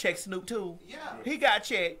we need to check Snoop too. Yeah. He got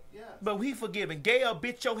checked, Yes. but he forgiven. Gayle,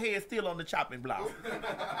 bitch, your head still on the chopping block.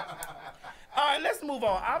 All right, let's move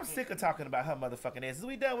on. I'm sick of talking about her motherfucking ass. Is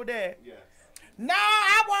we done with that? Yes. No,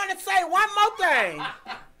 I want to say one more thing.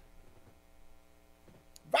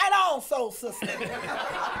 Right on, soul sister.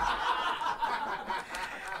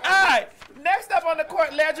 All right, next up on the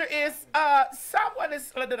court ledger is someone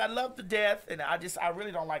that I love to death, and I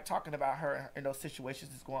really don't like talking about her in those situations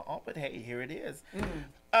that's going on, but hey, here it is.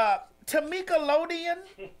 Tamika Lodian,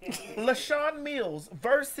 LaShawn Mills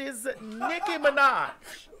versus Nicki Minaj.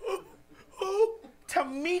 Who?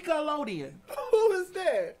 Tamika Lodian. Who is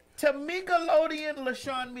that? Tamika Lodian,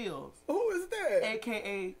 LaShawn Mills. Who is that?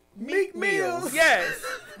 AKA Meek Mills. Yes.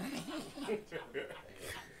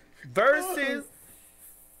 Versus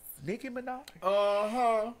Nicki Minaj.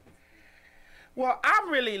 Uh-huh. Well,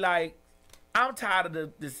 I'm tired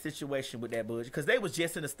of this situation with that bullshit because they was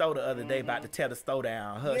just in the store the other day about to tear the store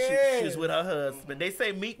down. She was with her husband. They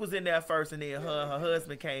say Meek was in there first, and then her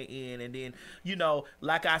husband came in, and then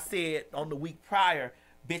like I said on the week prior,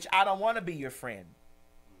 bitch, I don't want to be your friend.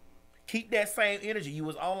 Keep that same energy. You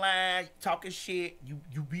was online talking shit.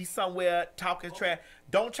 You be somewhere talking trash.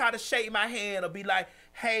 Don't try to shake my hand or be like,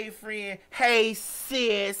 hey friend, hey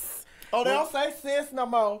sis. Oh, they don't say sis no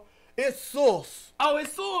more. It's sus. Oh,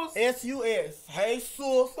 it's sus. S-U-S. Hey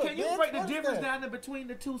sus. Can you break the difference down in between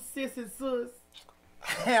the two sis and sus?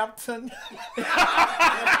 Hampton.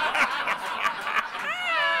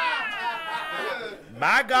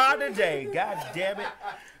 My God, today, God damn it!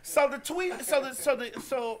 So the tweet, so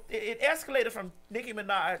it escalated from Nicki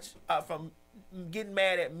Minaj from getting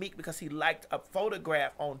mad at Meek because he liked a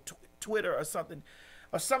photograph on Twitter or something,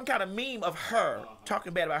 or some kind of meme of her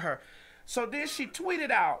talking bad about her. So then she tweeted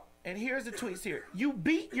out, and here's the tweets here: you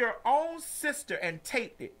beat your own sister and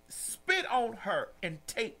taped it, spit on her and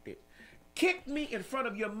taped it, kicked me in front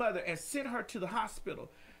of your mother and sent her to the hospital.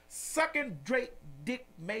 Sucking Drake dick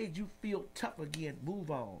made you feel tough again.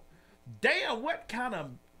 Move on. Damn, what kind of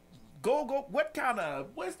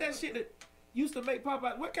what's that shit that used to make pop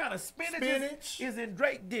out? What kind of spinach is in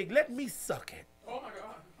Drake dick? Let me suck it. Oh my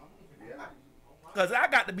God. Cause I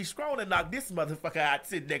got to be strong to knock this motherfucker out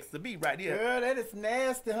sitting next to me right here. Girl, that is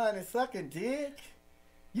nasty, honey. Sucking dick.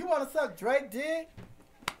 You want to suck Drake dick?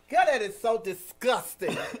 God, that is so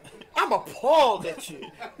disgusting. I'm appalled at you.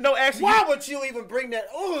 No, actually, why would you even bring that?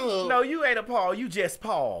 Ugh. No, you ain't appalled. You just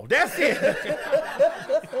Paul. That's it.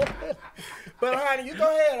 But honey, you go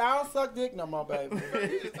ahead. I don't suck dick no more, baby.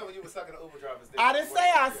 You just told me you were sucking an Uber driver's dick. I didn't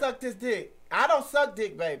say I sucked his dick. I don't suck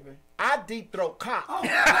dick, baby. I deep throat cock. Oh.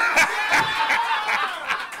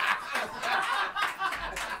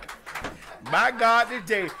 My God,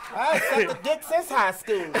 today. I ain't sucked a dick since high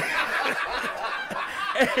school.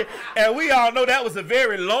 And we all know that was a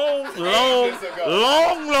very long.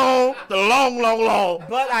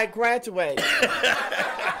 But I graduated.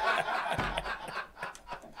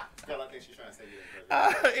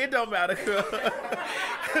 It don't matter, girl.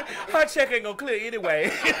 Her check ain't gonna clear anyway.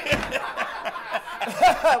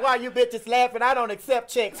 While you bitches laughing, I don't accept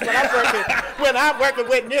checks. When I'm working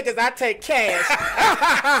with niggas, I take cash.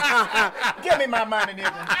 Give me my money,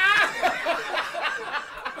 nigga.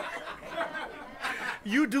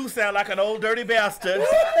 You do sound like an old dirty bastard.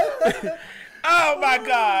 Oh my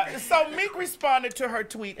God. So Meek responded to her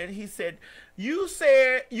tweet and he said you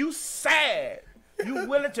sad. You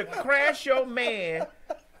willing to crash your man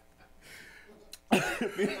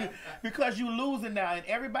because you losing now, and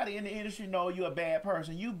everybody in the industry know you a bad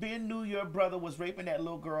person. You knew your brother was raping that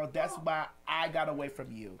little girl. That's why I got away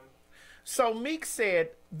from you. So Meek said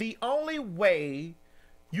the only way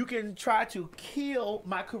you can try to kill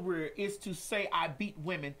my career is to say I beat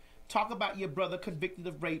women, talk about your brother convicted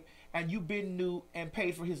of rape, and you been new and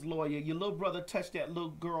paid for his lawyer. Your little brother touched that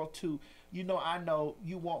little girl too. I know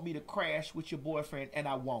you want me to crash with your boyfriend, and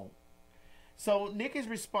I won't. So Nicki's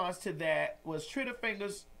response to that was trigger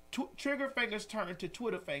fingers turned to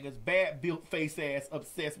Twitter fingers, bad built face ass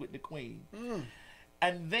obsessed with the queen.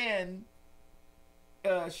 And then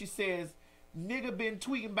she says, nigga been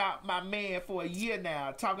tweeting about my man for a year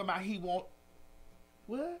now, talking about he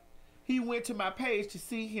went to my page to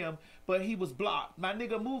see him, but he was blocked. My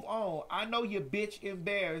nigga, move on. I know you bitch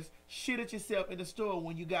embarrassed. Shit at yourself in the store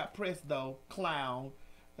when you got pressed though, clown.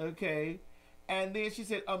 Okay. And then she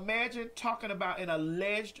said, imagine talking about an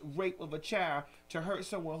alleged rape of a child to hurt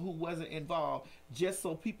someone who wasn't involved just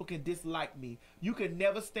so people can dislike me. You can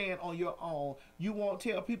never stand on your own. You won't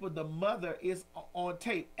tell people the mother is on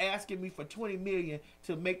tape asking me for $20 million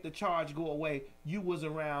to make the charge go away. You was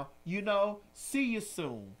around. See you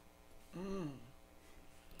soon.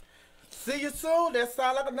 See you soon. That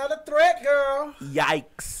sound like another threat, girl.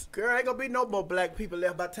 Yikes. Girl, ain't gonna be no more black people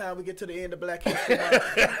left by the time we get to the end of Black History Month.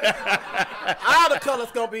 All the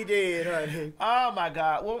colors gonna be dead, honey. Oh my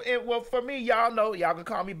God. Well, for me, y'all know, y'all can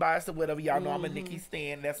call me biased or whatever. Y'all know I'm a Nicki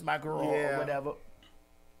stan. That's my girl or whatever.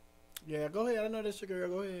 Yeah, go ahead. I know that's your girl.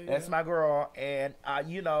 Go ahead. That's my girl, and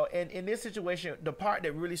you know, and in this situation, the part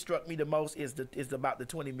that really struck me the most is about the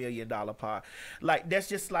 $20 million part. Like that's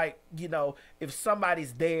just like, you know, if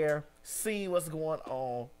somebody's there, seeing what's going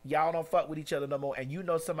on, y'all don't fuck with each other no more, and you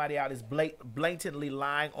know somebody out is blatantly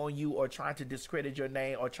lying on you or trying to discredit your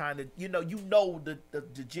name or trying to, you know the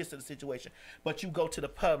gist of the situation, but you go to the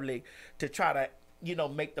public to try to, you know,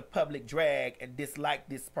 make the public drag and dislike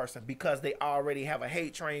this person because they already have a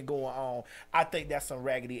hate train going on. I think that's some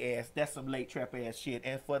raggedy ass, that's some late trap ass shit.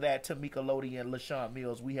 And for that, Tamika Lodian, LaShawn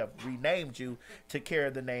Mills, we have renamed you to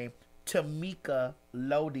carry the name Tamika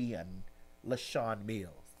Lodian, LaShawn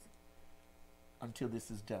Mills. Until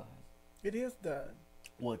this is done. It is done.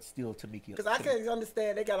 Well, it's still Tamika. Because I can't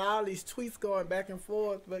understand. They got all these tweets going back and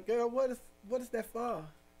forth. But girl, what is that for?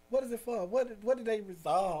 What is it for? What did they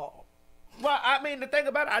resolve? Well, I mean, the thing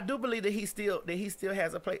about it, I do believe that he still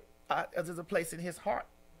has a place, there's a place in his heart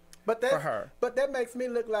for her. But that makes me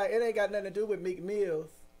look like it ain't got nothing to do with Meek Mills.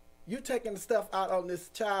 You taking the stuff out on this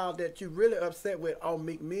child that you really upset with on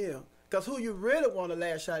Meek Mill. Because who you really want to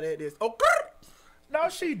lash out at is, okay. No,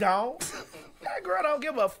 she don't. That girl don't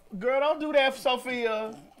give a girl. Don't do that,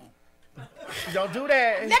 Sophia. Don't do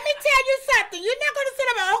that. Let me tell you something. You're not gonna sit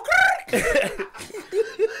up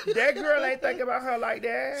and That girl ain't thinking about her like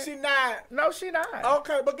that. She not. No, she not.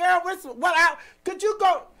 Okay, but girl, could you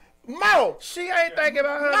go, Mo? She ain't thinking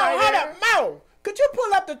about her Mo, like hold that. up, Mo. Could you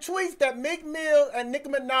pull up the tweets that Meek Mill and Nicki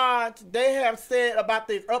Minaj they have said about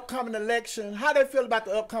the upcoming election? How they feel about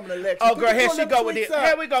the upcoming election? Oh, girl, here she go with it.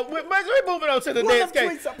 Here we go. We're moving on to the next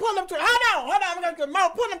case. Pull them tweets. Hold on. I'm gonna Mo.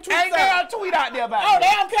 Pull them tweets. Ain't got a tweet out there about Oh, it. they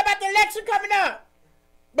don't care about the election coming up.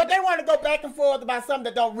 But they want to go back and forth about something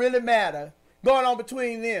that don't really matter going on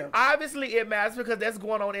between them. Obviously, it matters because that's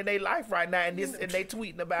going on in their life right now, and they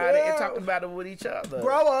tweeting about it and talking about it with each other.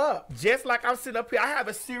 Grow up. Just like I'm sitting up here, I have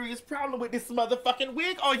a serious problem with this motherfucking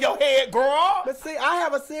wig on your head, girl. But see, I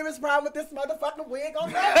have a serious problem with this motherfucking wig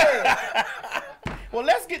on your head. Well,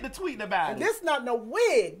 let's get to tweeting about it. This not no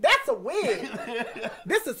wig. That's a wig.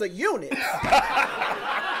 This is a unit.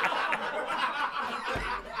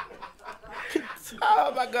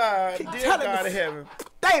 Oh my God, dear God of heaven.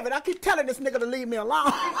 David, I keep telling this nigga to leave me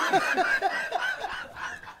alone.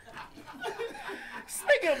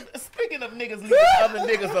 Speaking of niggas leaving other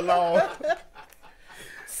niggas alone.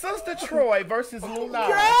 Sister Troy versus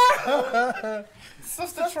Luna.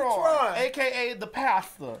 Sister Troy, a.k.a. the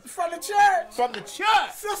pastor. From the church. From the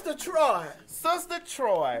church. Sister Troy. Sister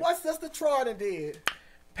Troy. What Sister Troy done did?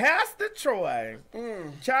 Pastor Troy.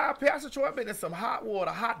 Child, Pastor Troy been in some hot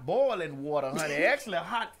water, hot boiling water, honey. Actually,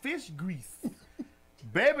 hot fish grease.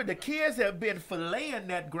 Baby, the kids have been filleting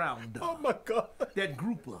that grounder. Oh, my God. That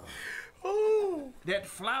grouper. Ooh. That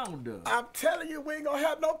flounder. I'm telling you, we ain't gonna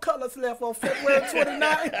have no colors left on February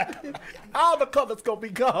 29th. All the colors gonna be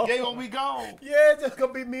gone. They gonna be gone. Yeah, it's just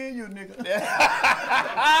gonna be me and you, nigga.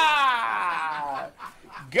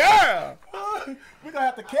 Girl. We're gonna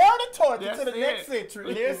have to carry the torch into the next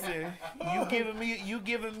century. Listen, you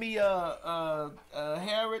giving me a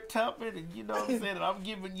Harriet Tubman, and you know what I'm saying, and I'm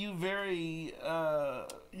giving you very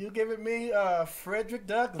You giving me Frederick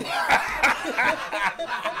Douglass.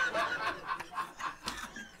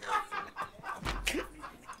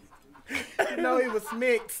 You know he was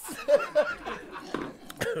mixed.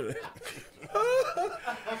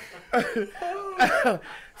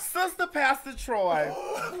 Sister Pastor Troy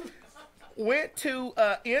went to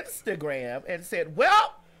Instagram and said,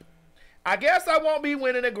 well, I guess I won't be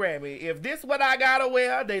winning a Grammy. If this what I gotta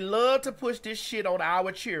wear, they love to push this shit on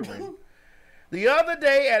our children. The other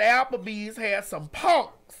day at Applebee's had some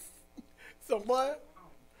punks. Some what?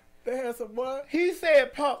 They had some what? He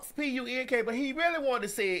said punks, P-U-N-K, but he really wanted to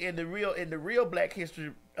say it in the real Black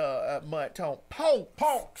History Month tone.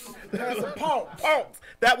 Punks. They had some punks. Punks.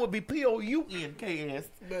 That would be P-O-U-N-K-S.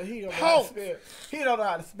 But he don't know how to spell. He don't know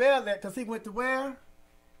how to spell that because he went to where?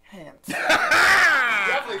 Hampton.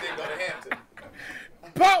 Definitely didn't go to Hampton.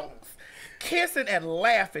 Punks. Kissing and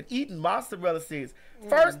laughing, eating mozzarella sticks.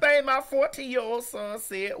 First thing my 14-year-old son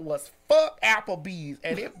said was, fuck Applebee's,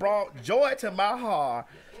 and it brought joy to my heart.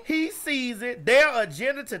 He sees it, their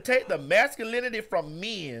agenda to take the masculinity from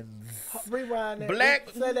men's. Rewind that. Black.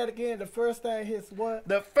 Say that again. The first thing his what?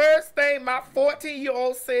 The first thing my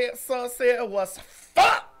 14-year-old son said was,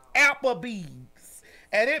 fuck Applebee's,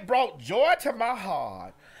 and it brought joy to my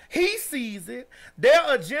heart. He sees it, their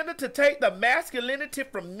agenda to take the masculinity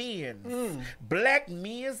from men, black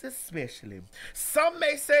men's especially. Some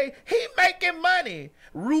may say, he making money.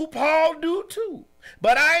 RuPaul do too.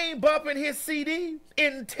 But I ain't bumping his CD.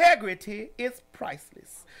 Integrity is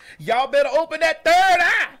priceless. Y'all better open that third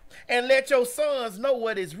eye and let your sons know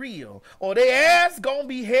what is real, or their ass gonna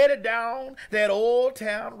be headed down that old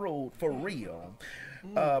town road for real.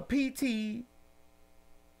 PT.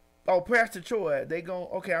 Oh, Pastor Troy, they gon'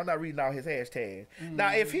 okay, I'm not reading all his hashtags.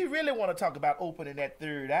 Now, if he really want to talk about opening that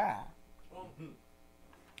third eye,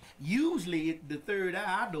 usually the third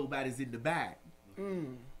eye I know about is in the back.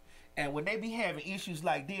 And when they be having issues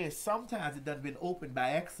like this, sometimes it done been opened by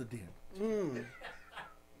accident.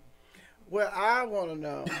 Well, I want to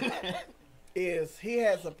know is he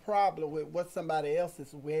has a problem with what somebody else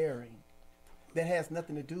is wearing that has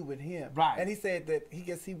nothing to do with him. Right. And he said that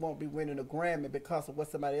he won't be winning a Grammy because of what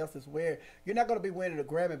somebody else is wearing. You're not going to be winning a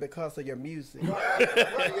Grammy because of your music.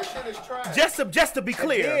 Right, your shit is trash. Just to be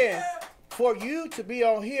clear. Again, for you to be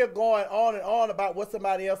on here going on and on about what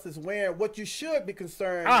somebody else is wearing, what you should be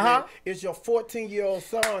concerned with is your 14-year-old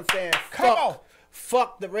son saying,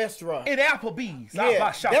 fuck the restaurant. In Applebee's.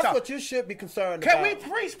 Yeah, that's what you should be concerned Can about. we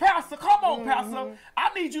preach, Pastor? Come on, Pastor.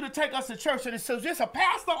 I need you to take us to church. And it says just a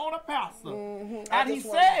pastor on a pastor. And he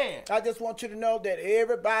said, I just want you to know that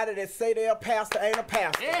everybody that say they're a pastor ain't a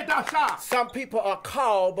pastor. Some people are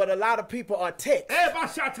called, but a lot of people are text.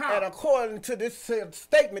 And according to this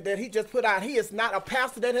statement that he just put out, he is not a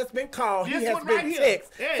pastor that has been called. He has been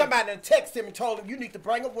text. Somebody done text him and told him, you need to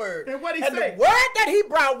bring a word. And what he said? say? The word that he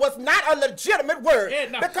brought was not a legitimate word,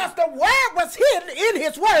 because the word was hidden in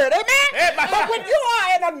his word, amen? But when you are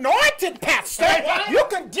an anointed pastor, you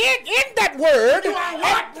can dig in that word.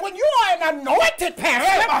 And when you are an anointed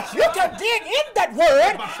pastor, you can dig in that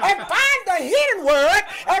word and find the hidden word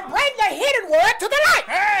and bring the hidden word to the light.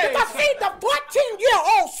 Because see, the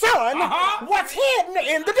 14-year-old son was hidden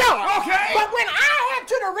in the dark. But when I had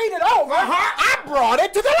to read it over, I brought it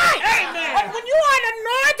to the light. And when you are an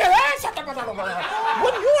anointed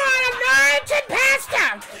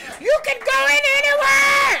pastor, you can go in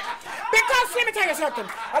anywhere. Because let me tell you something.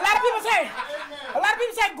 A lot of people say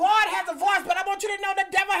God has a voice, but I want you to know the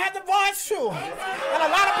devil has a voice too. And a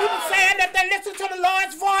lot of people saying that they listen to the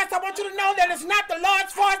Lord's voice. I want you to know that it's not the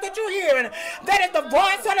Lord's voice that you're hearing. That is the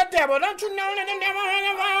voice of the devil. Don't you know that the devil has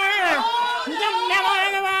a voice? The devil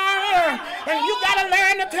has a voice. And you got to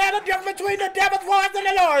learn to tell the difference between the devil's voice and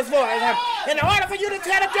the Lord's voice. In order for you to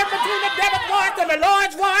tell the difference between the devil's voice and the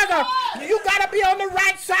Lord's voice, you got to be on the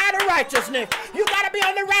right side of righteousness. You got to be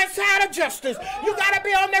on the right side of justice. You got to be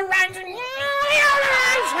on the right side.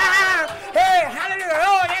 Hey, hallelujah.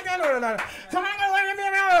 Oh, somebody go with me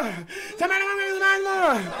now. Somebody go with me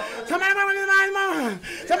now. Somebody go with me now.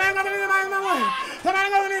 Somebody go with me now. Somebody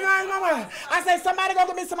go with me now. I say, somebody go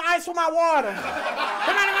get me some ice for my water.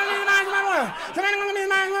 Somebody go with me now. Somebody go with me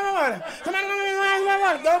now. Somebody go with me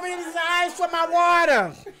now. Go get me some ice for my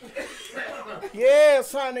water. Yeah,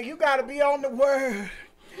 son, you got to be on the word.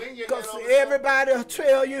 Because everybody will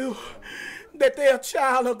tell you that they're a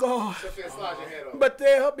child of God. But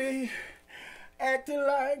they'll be acting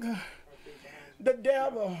like the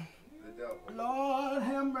devil. Lord,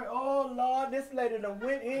 have mercy. Oh, Lord, this lady done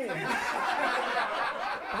went in.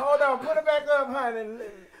 Hold on, put it back up, honey.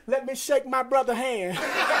 Let me shake my brother's hand.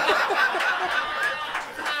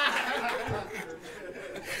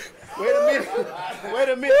 Wait a minute,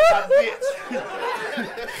 my bitch.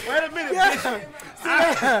 Wait a minute,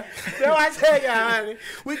 bitch. So I tell you, honey,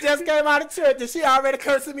 we just came out of church and she already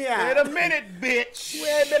cursing me out. Wait a minute, bitch. We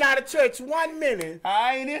ain't been out of church 1 minute.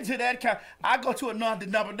 I ain't into that kind. I go to a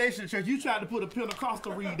non-denominational church. You tried to put a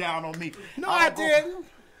Pentecostal read down on me. No, I didn't.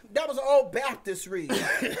 That was an old Baptist read.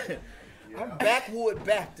 I'm backwood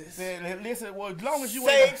Baptist. Man, listen, well, as long as you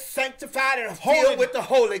saved, sanctified, and filled with the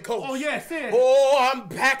Holy Ghost. Oh, yes, yeah. Oh, I'm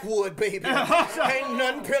backwood, baby. Ain't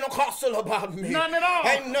nothing Pentecostal about me. None at all.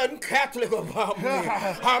 Ain't nothing Catholic about me.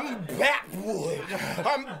 I'm backwood.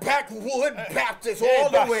 I'm backwood Baptist all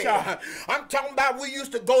the way. I'm talking about we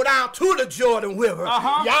used to go down to the Jordan River.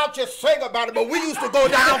 Y'all just sing about it, but we used to go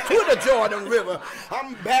down to the Jordan River.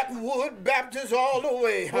 I'm backwood Baptist all the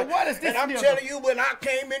way. Well, what is this? And I'm telling you, when I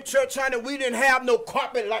came in church, honey, we didn't have no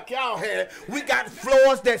carpet like y'all had. We got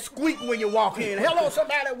floors that squeak when you walk in. Hello,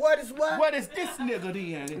 somebody, what is what? What is this nigga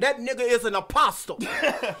then? That nigga is an apostle.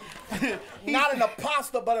 Not an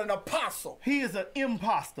apostle, but an apostle. He is an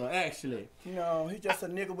imposter, actually. No, he's just a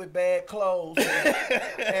nigga with bad clothes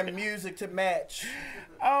and music to match.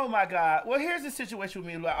 Oh my God. Well, here's the situation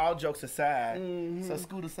with me, like, all jokes aside. So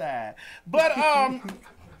scoot aside. But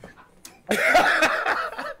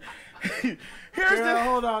here's Girl,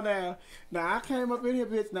 hold on now. Now I came up in here,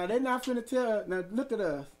 bitch. Now they not finna tell. Now look at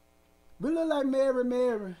us. We look like Mary.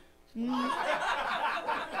 Which one of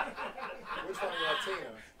y'all Tina?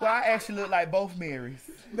 Well, I actually look like both Marys.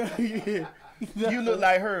 Yeah. You look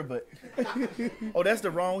like Herbert. Oh, that's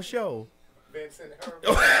the wrong show. Vincent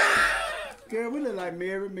Herbert. Girl, we look like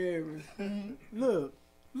Mary. Look.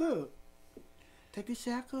 Take the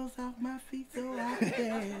shackles off my feet so I can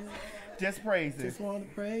dance. Just praise him. Just want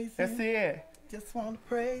to praise him. That's it. Just want to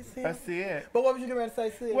praise him. That's it. But what was you getting ready to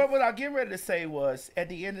say, Sid? Well, what I get ready to say was, at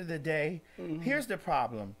the end of the day, here's the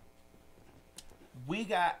problem. We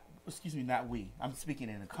got, excuse me, not we. I'm speaking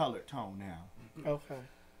in a colored tone now. Okay.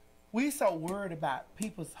 We so worried about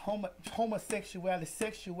people's homosexuality,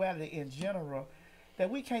 sexuality in general, that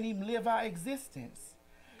we can't even live our existence.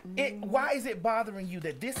 Why is it bothering you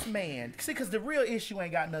that this man, see, because the real issue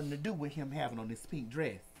ain't got nothing to do with him having on this pink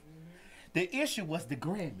dress. The issue was the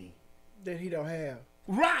Grammy. That he don't have.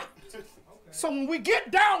 Right. So when we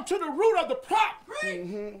get down to the root of the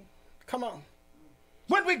problem, Come on.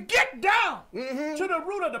 when we get down to the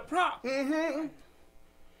root of the problem,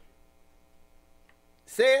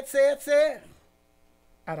 Say it.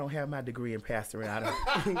 I don't have my degree in pastoring.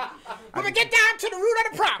 When we get down to the root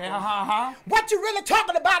of the problem, what you're really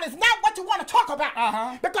talking about is not what you want to talk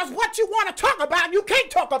about. Because what you want to talk about, you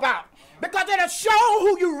can't talk about. Because it'll show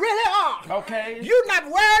who you really are. Okay. You're not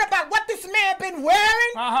worried about what this man been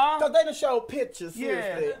wearing. Because they done show pictures,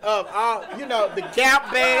 seriously, of all, the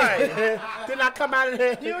Gap band. Didn't I come out of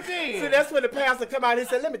there? You did. See, that's when the pastor come out and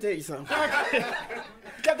said, let me tell you something.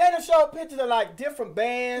 Because they done show pictures of like different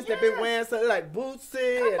bands that been wearing something like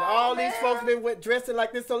Bootsy and all these folks been dressing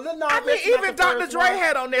like this. So Lil Nas X even Dr. Dre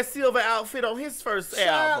had on that silver outfit on his first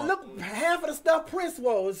album. Look, half of the stuff Prince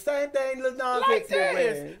wore, same thing Lil Nas X been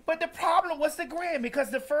wearing. But the problem was the Grammy,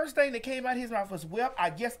 because the first thing that came out of his mouth was, well,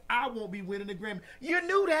 I guess I won't be winning the Grammy. You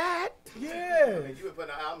knew that. Yeah. You've been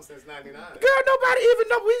putting out albums since '99. Girl, nobody even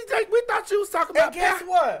know. We thought you was talking about. And guess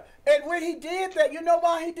what? And when he did that, you know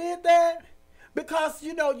why he did that? Because,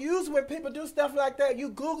 usually when people do stuff like that, you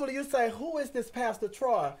Google it, you say, who is this Pastor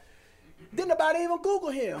Troy? Didn't nobody even Google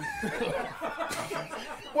him.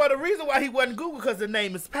 Well, the reason why he wasn't Google, because the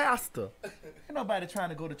name is Pastor. Ain't nobody trying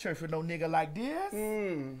to go to church with no nigga like this.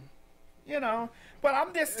 But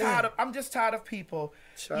I'm just tired of people,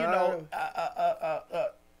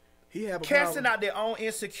 casting out their own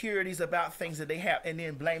insecurities about things that they have and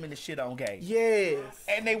then blaming the shit on gay. Yes.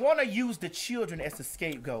 And they want to use the children as a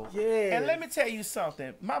scapegoat. Yes. And let me tell you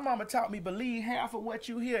something. My mama taught me believe half of what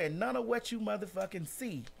you hear and none of what you motherfucking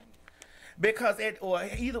see. Because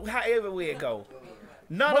however way it go.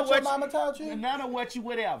 None of what your mama taught you? None of what you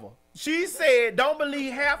whatever. She said, don't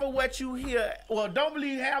believe half of what you hear, or don't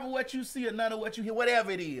believe half of what you see, or none of what you hear,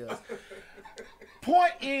 whatever it is.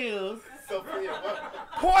 Point is,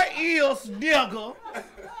 nigga,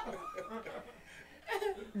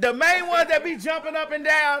 the main ones that be jumping up and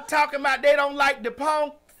down talking about they don't like the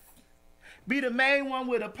punk be the main one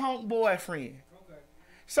with a punk boyfriend. Okay.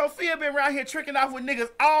 Sophia been around here tricking off with niggas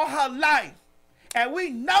all her life. And we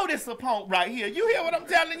know this a punk right here. You hear what I'm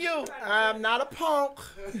telling you? I'm not a punk.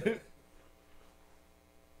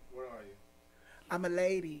 Where are you? I'm a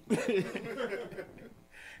lady.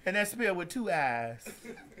 And that's spelled with 2 eyes.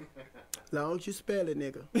 Long as you spell it,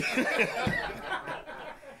 nigga.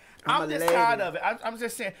 I'm just tired of it. I'm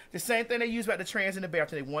just saying the same thing they use about the trans in the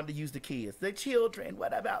bathroom. They wanted to use the kids, the children.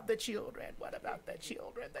 What about the children? What about the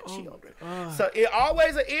children? The children. So it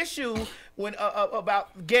always an issue when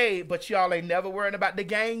about gay, but y'all ain't never worrying about the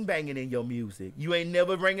gang banging in your music. You ain't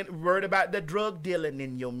never worried about the drug dealing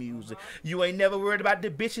in your music. You ain't never worried about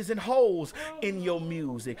the bitches and hoes in your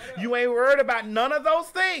music. You ain't worried about none of those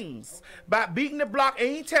things. About beating the block,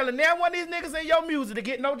 and you telling now one of these niggas in your music to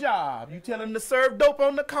get no job. You telling them to serve dope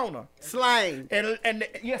on the corner. Slang. And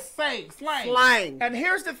yes, slang. And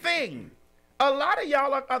here's the thing. A lot of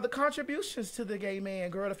y'all are the contributions to the gay man,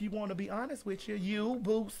 girl, if you want to be honest with you. You,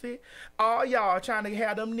 Bootsy, all y'all trying to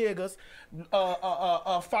have them niggas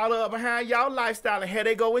follow up behind y'all lifestyle, and here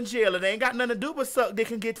they go in jail. And they ain't got nothing to do but suck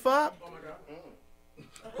dick and get fucked.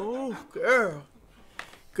 Oh, girl.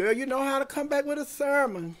 Girl, you know how to come back with a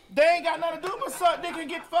sermon. They ain't got nothing to do but suck dick and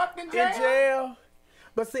get fucked in jail. In jail.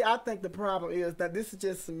 But see, I think the problem is that this is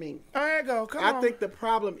just me. There you go. Come on. I think the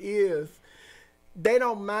problem is they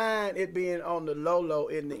don't mind it being on the low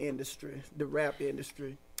in the industry, the rap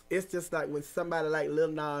industry. It's just like when somebody like Lil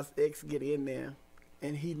Nas X get in there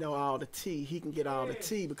and he know all the tea, he can get all the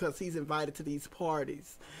tea because he's invited to these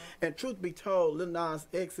parties. And truth be told, Lil Nas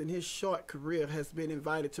X in his short career has been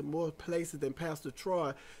invited to more places than Pastor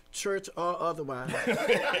Troy, church or otherwise.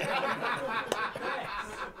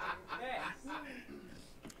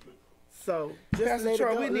 So just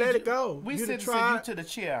let it go. We sentencing you to the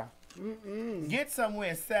chair. Get somewhere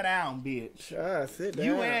and sit down, bitch. Sit down.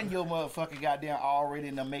 You and your motherfucking goddamn already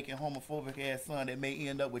in the making homophobia ass son that may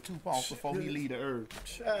end up with 2 pounds before he leave the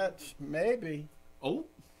earth. Maybe. Oh.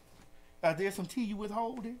 There's some tea you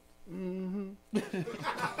withholding?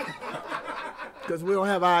 Because we don't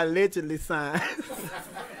have our allegedly signs.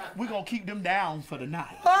 We're going to keep them down for the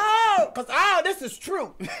night. Oh, because this is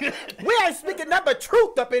truth. We ain't speaking nothing but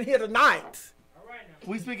truth up in here tonight. All right, now.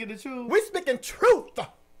 We speaking the truth? We speaking truth.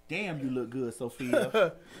 Damn, you look good,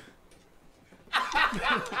 Sophia.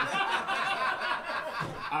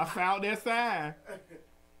 I found that sign.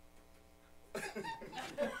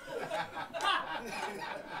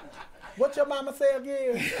 What your mama say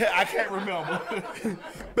again? I can't remember.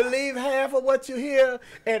 Believe half of what you hear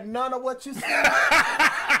and none of what you see. Is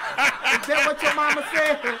that what your mama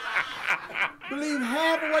said? Believe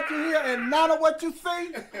half of what you hear and none of what you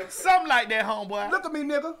see? Something like that, homeboy. Look at me,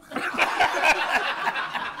 nigga.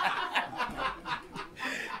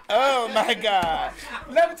 Oh, my God.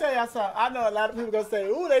 Let me tell y'all something. I know a lot of people going to say,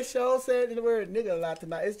 ooh, they sure said the word nigga a lot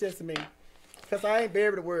tonight. It's just me. Because I ain't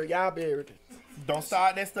buried the word. Y'all buried it. Don't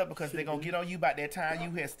start that stuff because they're going to get on you about that time you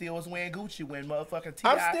had still was wearing Gucci when motherfucking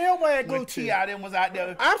T.I. I'm still wearing when Gucci. T.I. them was out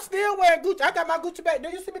there. I'm still wearing Gucci. I got my Gucci bag. Do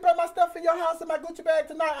you see me bring my stuff in your house in my Gucci bag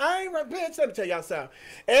tonight? I ain't bitch. Let me tell y'all something.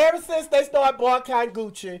 Ever since they started boycotting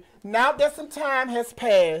Gucci, now that some time has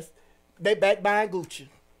passed, they back buying Gucci.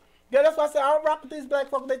 Yeah, that's why I said I don't rock with these black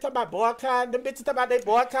folks. They talk about boycotting. Them bitches talk about they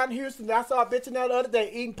boycotting Houston. I saw a bitch in there the other day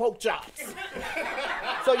eating pork chops.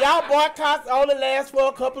 So y'all boycotts only last for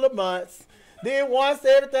a couple of months. Then once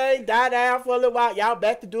everything died down for a little while, y'all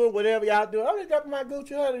back to doing whatever y'all do. I'm just dropping my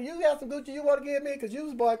Gucci, honey. You got some Gucci you want to give me? Because you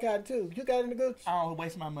was boycotting too. You got any Gucci? I don't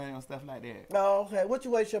waste my money on stuff like that. Oh, okay. What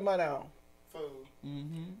you waste your money on? Food.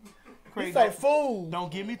 Mm-hmm. You Craig, say food.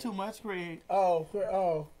 Don't give me too much, Craig. Oh.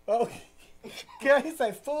 Girl, he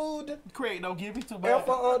say food. Craig, don't give me too much.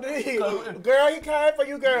 F-O-O-D. Girl, he came for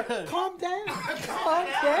you, girl. Calm down. Calm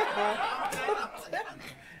down.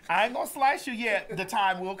 I ain't gonna slice you yet. The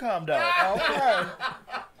time will come, though. Okay.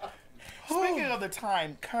 Speaking of the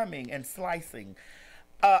time coming and slicing,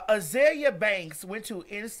 Azalea Banks went to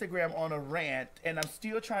Instagram on a rant, and I'm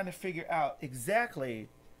still trying to figure out exactly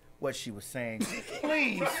what she was saying.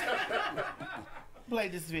 Please play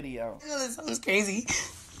this video. I know this sounds crazy,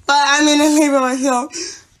 but I'm in a favor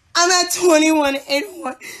myself. I'm at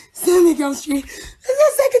 2181 San Miguel Street. This is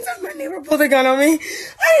the second time my neighbor pulled a gun on me. I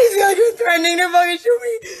just feel like you're threatening to fucking shoot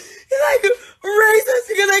me. You're like racist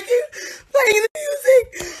because I keep playing the music.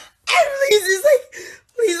 And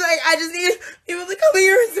please, I just need people to come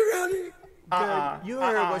here and surround me. Girl, you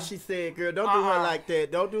heard what she said, girl. Don't do her like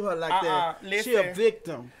that. Don't do her like that. Listen. She a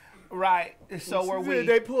victim. Right, so were we.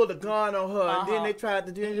 They pulled a gun on her, and then they tried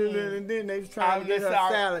to do, and then they was trying to get her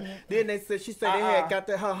salad. Then they said she said they had got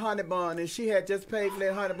her honey bun, and she had just paid for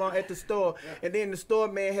that honey bun at the store, and then the store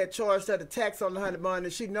man had charged her the tax on the honey bun,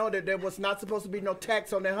 and she know that there was not supposed to be no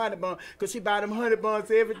tax on that honey bun because she buy them honey buns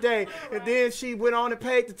every day, and then she went on and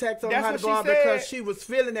paid the tax on the honey bun because she was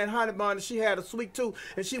feeling that honey bun, and she had a sweet tooth,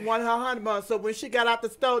 and she wanted her honey bun. So when she got out the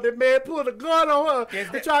store, the man pulled a gun on her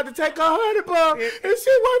and tried to take her honey bun, and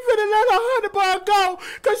she wasn't finna let her honey bun go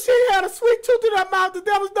because she had a sweet tooth in her mouth, and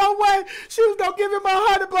there was no way she was gonna give him a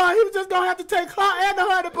honey bun. He was just gonna have to take her and the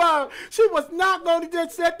honey bun. She was not gonna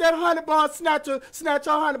just let that honey bun snatch her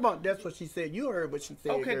honey bun. That's what she said. You heard what she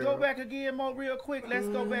said. Okay, girl. Go back again, Mo, real quick. Let's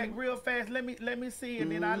go back real fast. Let me see,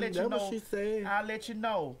 and then I'll let you know. That's what she said. I'll let you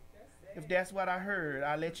know if that's what I heard.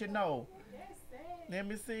 I'll let you know. Let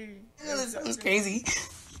me see. I know this sounds crazy,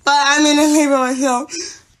 but I'm in a favor myself.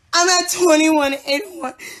 I'm at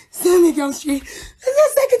 2181 San Miguel Street. This is the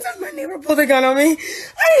second time my neighbor pulled a gun on me. I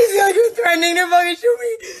just feel like you're threatening to fucking shoot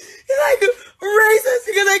me. You're like racist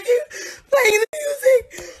because I keep playing the music.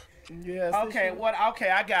 Yes. Okay,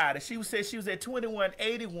 I got it. She said she was at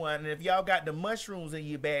 2181, and if y'all got the mushrooms in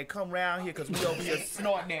your bag, come around here because we over here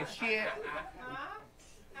snorting that shit.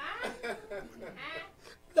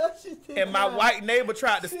 And my white neighbor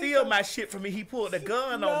tried to steal my shit from me. He pulled a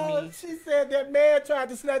gun on me. She said that man tried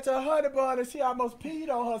to snatch her honey bun and she almost peed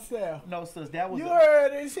on herself. No, sis, that was... You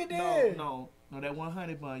heard it. She did. No, that one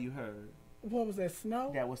honey bun you heard. What was that,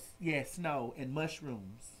 snow? That was, snow and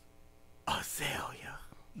mushrooms. Azalea.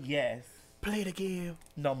 Yes. Play it again.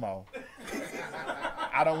 No more.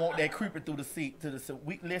 I don't want that creeping through the seat.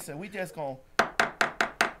 Listen, we just gonna...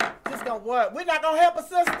 Just gonna what? We're not gonna help a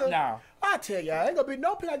sister? No. I tell y'all, ain't gonna be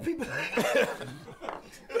no black people.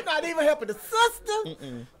 We're not even helping the sister.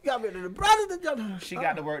 You got rid of the brother. She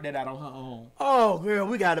got to work that out on her own. Oh, girl,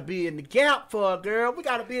 we gotta be in the gap for her, girl. We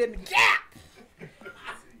gotta be in the gap. You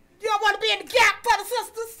don't want to be in the gap for the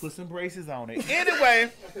sisters. Put some braces on it.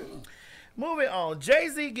 Anyway, moving on.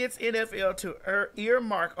 Jay-Z gets NFL to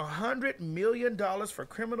earmark $100 million for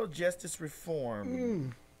criminal justice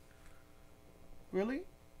reform. Really?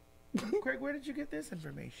 Craig, where did you get this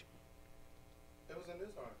information? It was a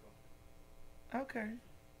news article. Okay.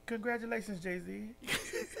 Congratulations, Jay-Z.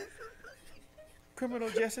 Criminal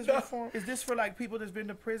justice reform? Is this for like people that's been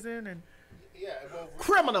to prison and... Yeah, well,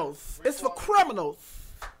 Criminals. It's for criminals.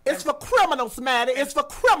 It's for criminals, Maddie. It's for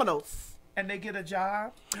criminals. And they get a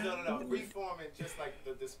job? No. Reforming just like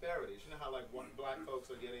the disparities. You know how like black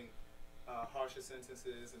folks are getting harsher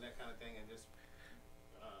sentences and that kind of thing, and just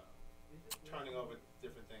turning over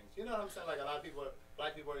different things. You know what I'm saying? Like a lot of people,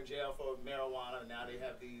 black people are in jail for marijuana, and now they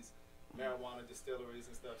have these marijuana distilleries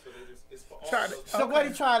and stuff. So they just, it's for all those. So what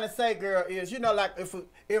he's trying to say, girl, is, you know, like if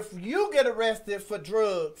you get arrested for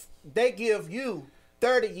drugs, they give you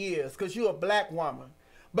 30 years because you're a black woman.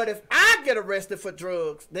 But if I get arrested for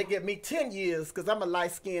drugs, they give me 10 years because I'm a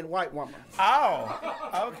light-skinned white woman.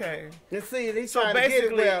 Oh, okay. And see, he's So trying to get it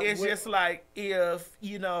basically, where, it's just like if,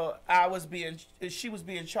 you know, she was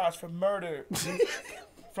being charged for murder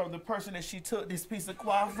from the person that she took this piece of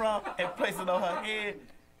cloth from and placed it on her head.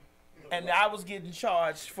 And I was getting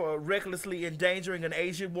charged for recklessly endangering an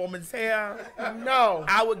Asian woman's hair. No.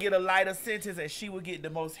 I would get a lighter sentence and she would get the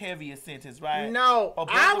most heaviest sentence, right? No. Or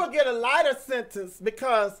I both would get a lighter sentence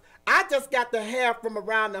because I just got the hair from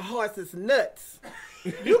around the horse's nuts.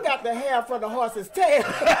 You got the hair from the horse's tail.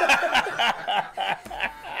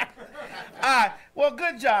 All right. Well,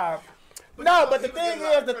 good job. No, but the thing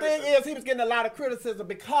is, he was getting a lot of criticism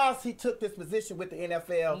because he took this position with the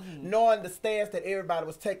NFL, knowing the stance that everybody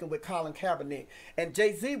was taking with Colin Kaepernick. And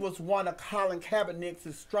Jay-Z was one of Colin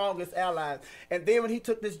Kaepernick's strongest allies. And then when he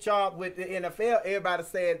took this job with the NFL, everybody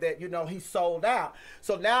said that, you know, he sold out.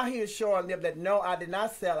 So now he is showing them that, no, I did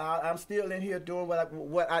not sell out. I'm still in here doing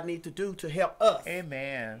what I need to do to help us.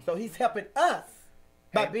 Amen. So he's helping us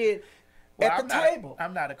by being at the table.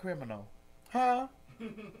 I'm not a criminal. Huh?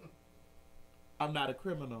 I'm not a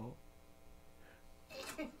criminal.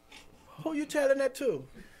 Who you telling that to?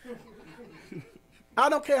 I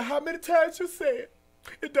don't care how many times you say it.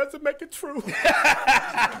 It doesn't make it true.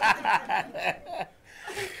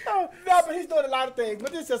 No, but he's doing a lot of things.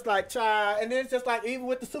 But it's just like, child, and then it's just like, even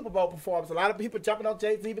with the Super Bowl performance, a lot of people jumping on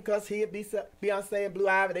Jay-Z because he and Beyonce and Blue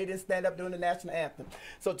Ivy, they didn't stand up during the national anthem.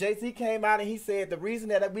 So Jay-Z came out and he said the reason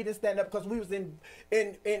that we didn't stand up because we was in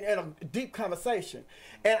a deep conversation.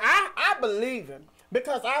 And I believe him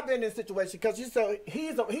because I've been in a situation because he said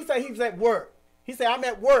he was at work. He said, I'm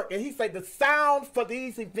at work. And he said the sound for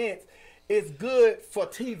these events is good for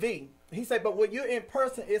TV. He said, but when you're in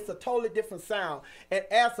person, it's a totally different sound. And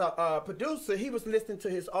as a producer, he was listening to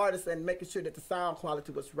his artists and making sure that the sound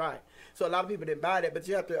quality was right. So a lot of people didn't buy that, but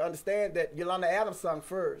you have to understand that Yolanda Adams sung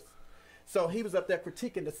first. So he was up there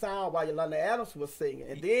critiquing the sound while Yolanda Adams was singing.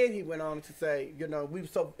 And then he went on to say, you know, we were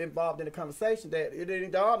so involved in the conversation that it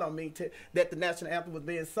didn't dawn on me that the national anthem was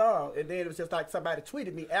being sung. And then it was just like somebody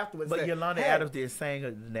tweeted me afterwards. But said, Yolanda hey. Adams did sing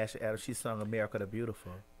the national anthem. She sung America the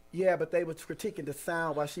Beautiful. Yeah, but they were critiquing the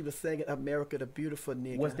sound while she was singing America the Beautiful,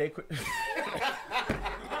 nigga. Was they...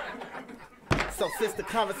 So since the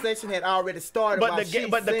conversation had already started,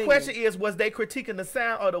 but the question is, was they critiquing the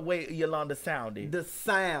sound or the way Yolanda sounded? The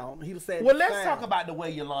sound. He was saying. Well, let's talk about the way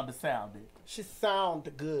Yolanda sounded. She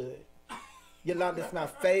sounded good. Yolanda's my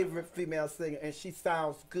favorite female singer, and she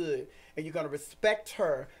sounds good. And you're gonna respect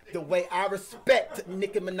her the way I respect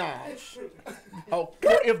Nicki Minaj. Okay.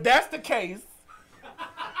 Well, if that's the case.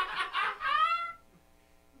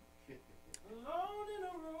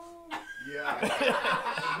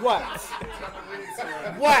 What?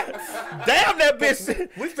 Damn that bitch.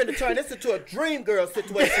 We finna turn this into a dream girl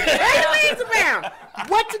situation.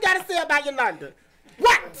 What you gotta say about Yolanda?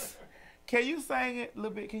 What? Can you sing it a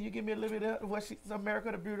little bit? Can you give me a little bit of what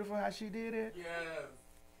America the Beautiful, how she did it? Yes.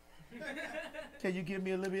 Can you give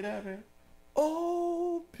me a little bit of it?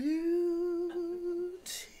 Oh, beautiful.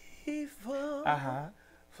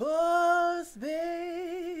 For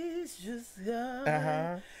spacious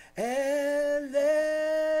God. And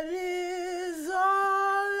that is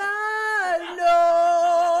all I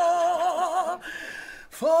know.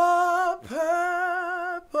 For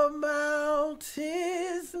purple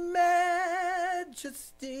mountains,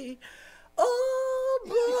 majesty, above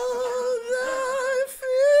thy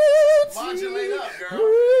feet. Modulate up, girl.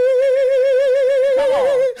 Come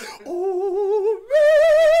on. Oh,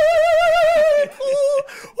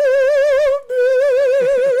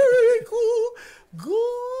 miracle,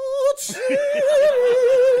 good cheese,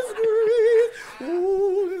 green, oh,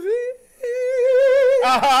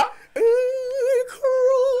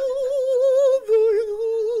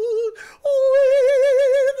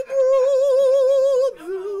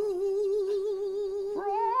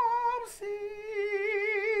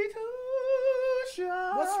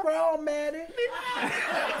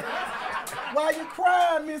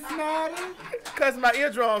 why, Miss Snotty? Because my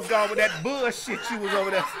eardrums gone with that bullshit you was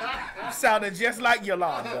over there sounding just like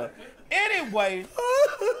Yolanda. Anyway,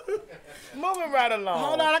 moving right along.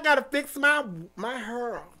 Hold on, I gotta fix my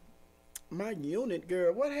hair. My unit,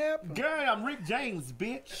 girl. What happened? Girl, I'm Rick James,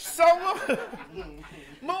 bitch. So,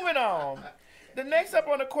 moving on. The next up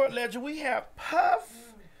on the court ledger, we have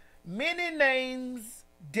Puff, Many Names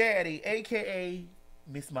Daddy, a.k.a.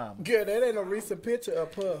 Miss Mama. Girl, that ain't a recent picture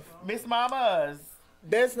of Puff. Miss Mama's.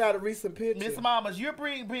 That's not a recent picture. Miss Mama's, you're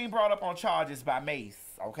being brought up on charges by Mace,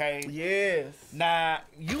 okay? Yes. Now,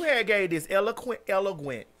 you had gave this eloquent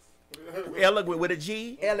with a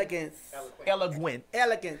G? Elegance. Elegant.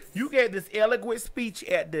 You gave this eloquent speech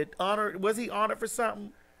at the honor. Was he honored for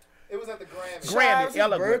something? It was at the Grammys. Child, his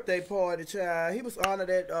birthday party, child. He was honored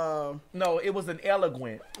at No, it was an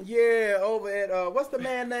eloquent. Yeah, over at what's the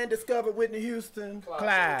man name discovered Whitney Houston?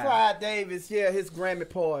 Clyde Davis, yeah, his Grammy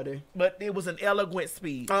party. But it was an eloquent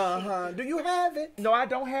speech. Do you have it? No, I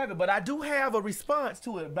don't have it, but I do have a response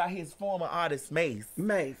to it by his former artist Mace.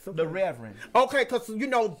 Okay. The Reverend. Okay, because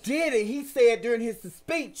Diddy, he said during his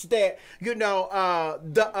speech that,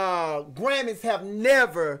 the Grammys have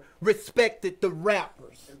never respected the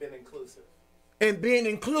rappers. And being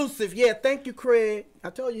inclusive. Yeah, thank you, Craig. I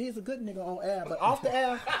told you he's a good nigga on air, but off the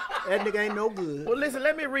air, that nigga ain't no good. Well, listen,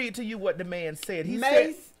 let me read to you what the man said. He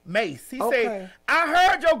Mace? said, Mace. He said, I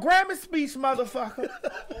heard your Grammy speech, motherfucker,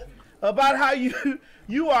 about how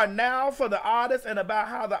you are now for the artist and about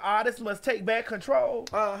how the artist must take back control.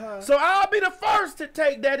 So I'll be the first to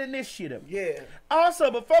take that initiative. Yeah. Also,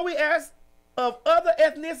 before we ask of other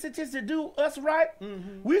ethnicities to do us right,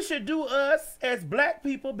 we should do us as black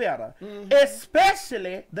people better,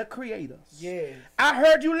 especially the creators. Yes. I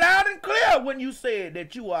heard you loud and clear when you said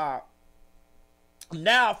that you are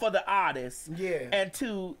now for the artists. Yeah. And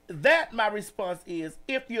to that, my response is,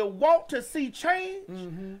 if you want to see change,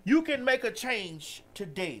 you can make a change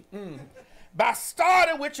today. By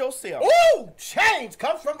starting with yourself. Ooh, change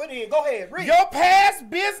comes from within. Go ahead, read. Your past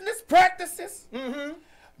business practices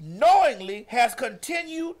knowingly has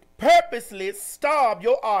continued purposely starved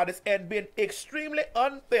your artists and been extremely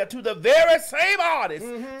unfair to the very same artists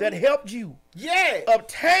that helped you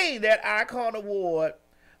obtain that icon award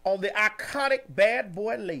on the iconic Bad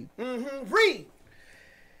Boy label. Read.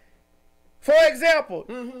 For example,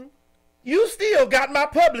 you still got my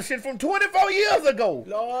publishing from 24 years ago.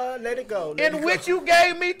 Lord, let it go. In which you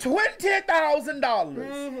gave me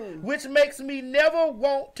 $20,000, which makes me never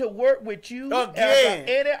want to work with you again.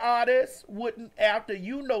 Any artist wouldn't, after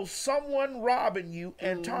you know someone robbing you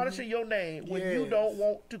and tarnishing your name when you don't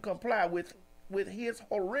want to comply with his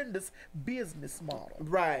horrendous business model.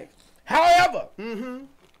 Right. However,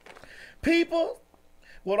 people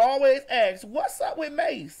would always ask, what's up with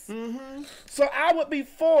Mace? So I would be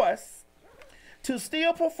forced to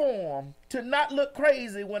still perform, to not look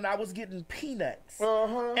crazy when I was getting peanuts.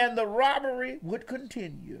 And the robbery would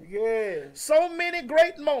continue. Yeah. So many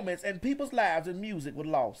great moments in people's lives and music were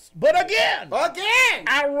lost. But again,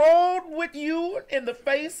 I rode with you in the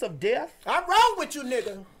face of death. I rode with you,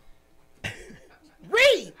 nigga.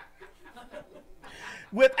 Read.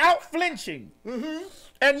 Without flinching.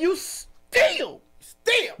 And you still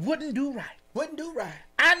wouldn't do right. Wouldn't do right.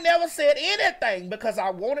 I never said anything because I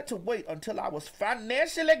wanted to wait until I was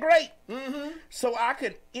financially great so I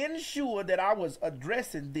could ensure that I was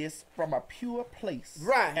addressing this from a pure place.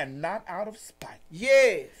 Right. And not out of spite.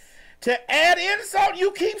 Yes. To add insult,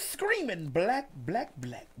 you keep screaming black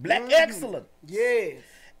excellence. Yes.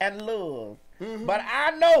 And love. But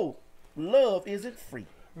I know love isn't free.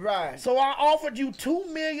 Right. So I offered you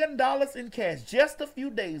 $2 million in cash just a few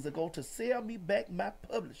days ago to sell me back my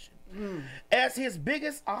publishing. As his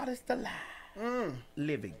biggest artist alive,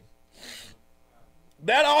 living.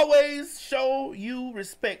 That always show you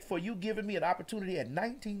respect for you giving me an opportunity at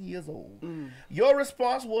 19 years old. Your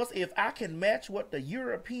response was, if I can match what the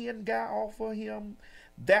European guy offered him,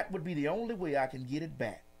 that would be the only way I can get it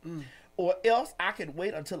back. Or else I can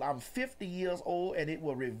wait until I'm 50 years old and it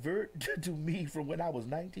will revert to me from when I was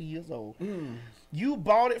 19 years old. You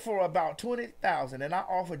bought it for about $20,000 and I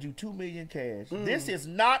offered you $2 million cash. This is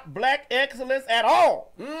not black excellence at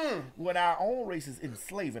all. When our own race is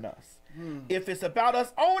enslaving us. If it's about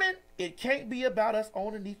us owning, it can't be about us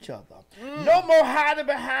owning each other. No more hiding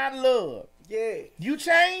behind love. Yeah. You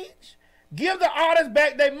change, give the artists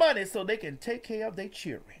back their money so they can take care of their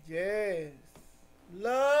children. Yes.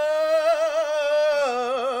 Love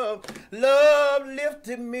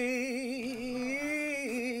lifted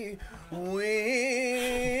me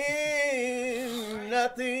when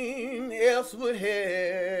nothing else would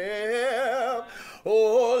help.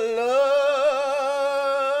 Oh,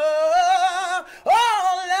 love, oh,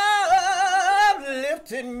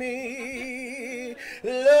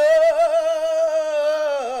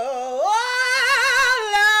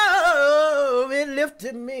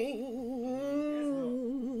 lifted me.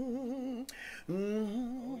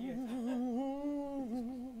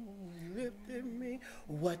 Lifted me.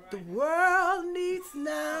 What the world needs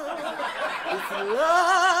now is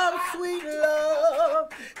love, sweet love.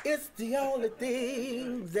 It's the only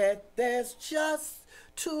thing that there's just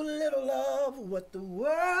too little of. What the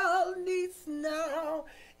world needs now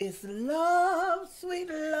is love, sweet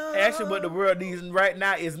love. Actually, what the world needs right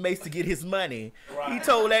now is Mace to get his money. Right. He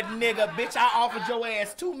told that nigga, bitch, I offered your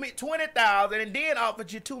ass $20,000 and then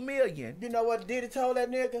offered you $2 million. You know what Diddy told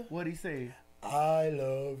that nigga? What'd he say? I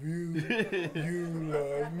love you. You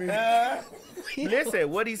love me.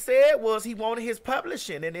 Listen, what he said was he wanted his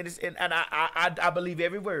publishing, and I believe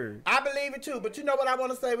every word. I believe it too, but you know what I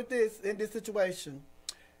want to say with this in this situation.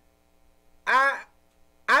 I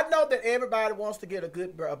know that everybody wants to get a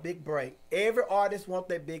big break. Every artist wants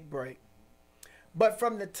their big break. But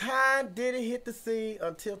from the time Diddy hit the scene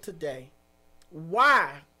until today,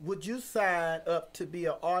 why would you sign up to be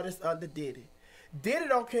an artist under Diddy? Diddy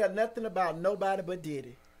don't care nothing about nobody but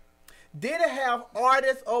Diddy. Diddy have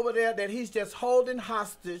artists over there that he's just holding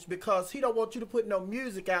hostage because he don't want you to put no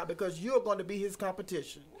music out because you're going to be his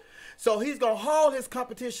competition. So he's going to hold his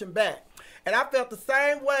competition back. And I felt the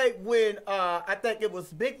same way when I think it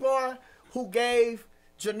was Big Boy who gave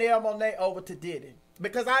Janelle Monáe over to Diddy.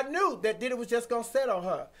 Because I knew that Diddy was just going to sit on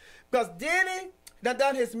her. Because Diddy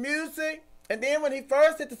done his music. And then when he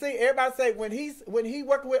first hit the scene, everybody say when he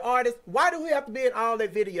working with artists, why do he have to be in all their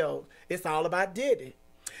videos? It's all about Diddy.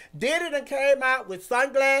 Diddy done came out with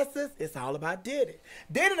sunglasses. It's all about Diddy.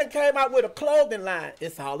 Diddy done came out with a clothing line.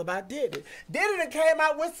 It's all about Diddy. Diddy done came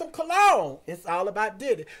out with some cologne. It's all about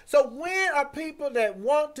Diddy. So when are people that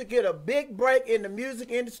want to get a big break in the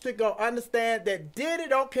music industry gonna understand that Diddy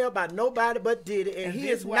don't care about nobody but Diddy, and he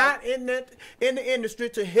is not in the industry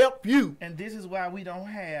to help you? And this is why we don't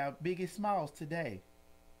have Biggie Smalls today.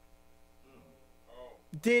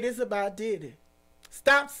 Diddy's about Diddy.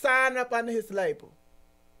 Stop signing up under his label.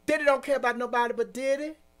 Diddy don't care about nobody but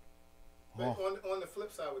Diddy. But on the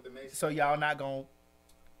flip side with the Mason. So y'all not gonna.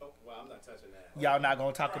 Oh, well, I'm not touching that. Y'all not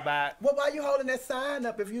gonna talk about. Well, why you holding that sign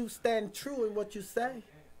up if you stand true in what you say?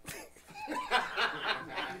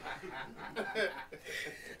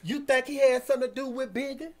 You think he had something to do with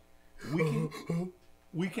Biggie?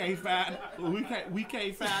 We can't find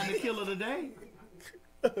the killer today.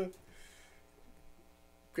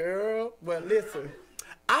 Girl, well listen.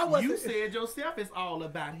 You said yourself it's all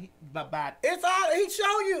about it's all he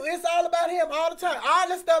show you. It's all about him all the time. All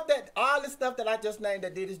the stuff that I just named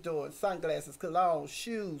that Diddy's doing: sunglasses, cologne,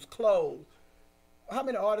 shoes, clothes. How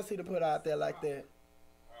many artists he to put out there like that?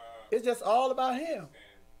 It's just all about him.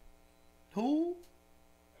 Who?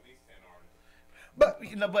 At least 10 artists. But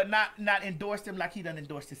you know, but not endorsed him like he done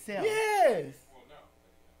endorsed himself. Yes.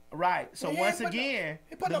 Right. So once again,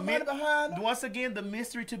 once again, the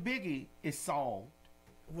mystery to Biggie is solved.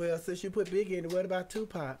 Well, since you put Biggie in, what about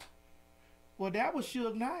Tupac? Well, that was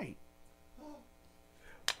Suge Knight.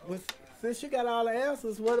 Well, since you got all the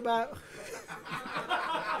answers, what about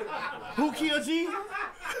who killed Jesus?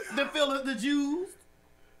 The Jews.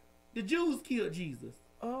 The Jews killed Jesus.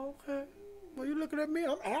 Oh, okay. Well, you looking at me?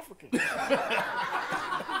 I'm African. But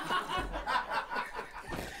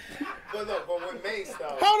look, but when Mace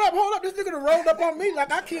though. Hold up. This nigga done rolled up on me like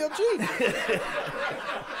I killed Jesus.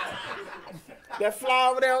 That fly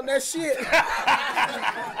over there on that shit.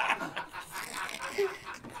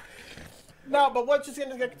 No, but what you saying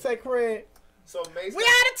is gonna say, Craig? So Mace. We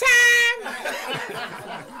out of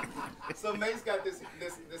time. So Mace got this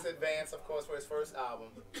advance, of course, for his first album,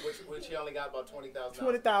 which he only got about $20,000.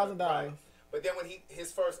 $20,000. Right. But then when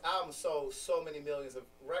his first album sold so many millions of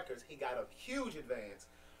records, he got a huge advance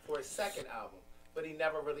for his second album. But he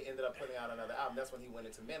never really ended up putting out another album. That's when he went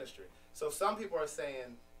into ministry. So some people are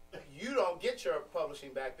saying you don't get your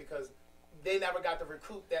publishing back because they never got to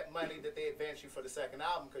recoup that money that they advanced you for the second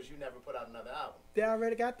album because you never put out another album. They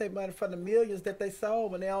already got their money from the millions that they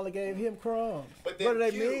sold when they only gave him crumbs. But then what do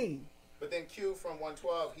they mean? But then Q from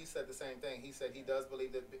 112, he said the same thing. He said he does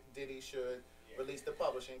believe that Diddy should release the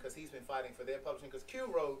publishing because he's been fighting for their publishing because Q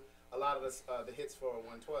wrote a lot of the hits for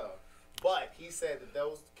 112. But he said that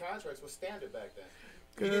those contracts were standard back then.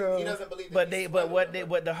 He doesn't believe that.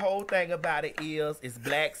 But the whole thing about it is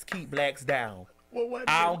blacks keep blacks down. Well,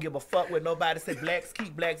 I don't give a fuck what nobody say. Blacks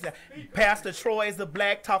keep blacks down. Pastor Troy is a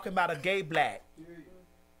black talking about a gay black.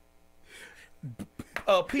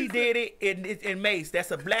 P. Diddy and Mace,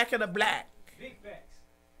 that's a black and a black. Big facts.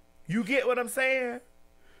 You get what I'm saying?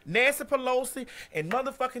 Nancy Pelosi and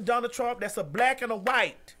motherfucking Donald Trump, that's a black and a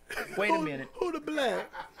white. Wait a minute. Who the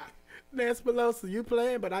black? Nancy Pelosi, you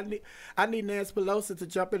playing, but I need Nancy Pelosi to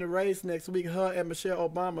jump in the race next week. Her and Michelle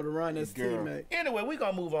Obama to run as teammate. Anyway, we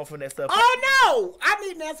gonna move on from that stuff. Oh no, I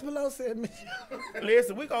need Nancy Pelosi and Michelle.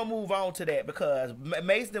 Listen, we gonna move on to that because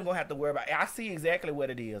Mason them gonna have to worry about. I see exactly what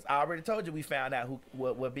it is. I already told you we found out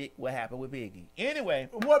what happened with Biggie. Anyway,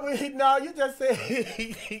 No, you just said.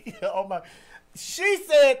 Oh my. She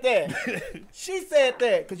said that. She said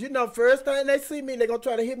that. Because, you know, first time they see me, they going to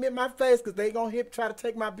try to hit me in my face because they going to try to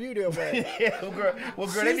take my beauty away. Yeah, well, girl,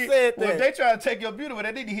 she said that. Well, if they try to take your beauty away,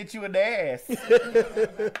 they need to hit you in the ass.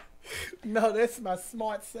 No, that's my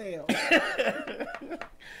smart self.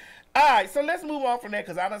 All right, so let's move on from that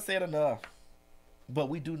because I done said enough. But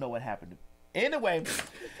we do know what happened. Anyway,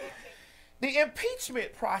 the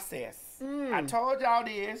impeachment process. I told y'all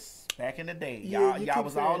this back in the day. Y'all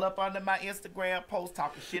was all up under my Instagram post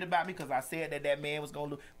talking shit about me because I said that man was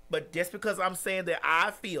going to lose. But just because I'm saying that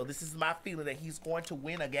I feel, this is my feeling, that he's going to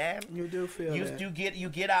win again. You do feel that. You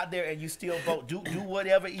get out there and you still vote. Do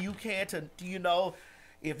whatever you can to, you know,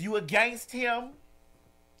 if you against him,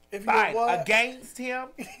 fight against him.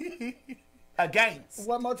 Against.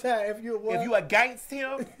 One more time. If you against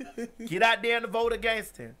him, get out there and vote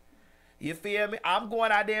against him. You feel me? I'm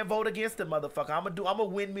going out there and vote against the motherfucker. I'm gonna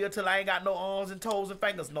windmill till I ain't got no arms and toes and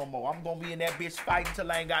fingers no more. I'm gonna be in that bitch fighting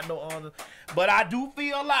till I ain't got no arms. But I do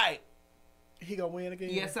feel like he gonna win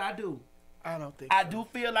again. Yes, I do. I don't think I do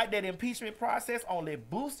feel like that impeachment process only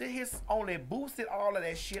boosted all of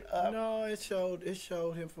that shit up. No, it showed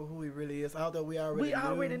him for who he really is. Although we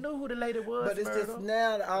already knew who the lady was. But it's just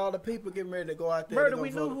now that all the people getting ready to go out there. Murder, we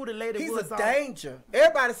knew who the lady was. He's a danger.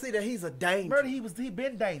 Everybody see that he's a danger. Murder, he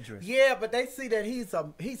been dangerous. Yeah, but they see that he's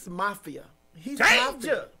mafia. He's danger.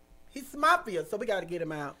 Mafia. He's mafia. So we got to get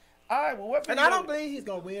him out. All right, well, what? And I don't believe he's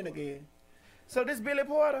gonna win again. So this Billy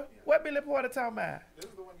Porter, what Billy Porter talking about?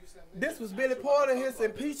 This was Billy Porter, his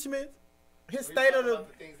impeachment, his state of the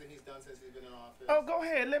things that he's done since he's been in office. Oh, go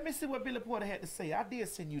ahead. Let me see what Billy Porter had to say. I did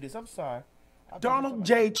send you this. I'm sorry. Donald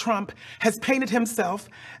J. Trump has painted himself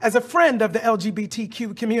as a friend of the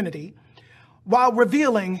LGBTQ community while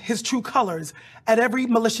revealing his true colors at every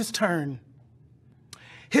malicious turn.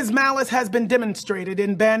 His malice has been demonstrated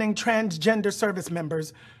in banning transgender service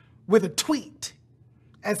members with a tweet,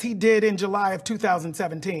 as he did in July of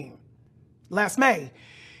 2017. Last May,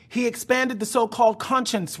 he expanded the so-called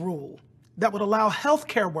conscience rule that would allow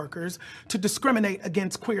healthcare workers to discriminate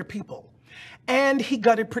against queer people. And he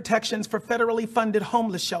gutted protections for federally funded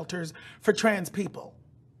homeless shelters for trans people.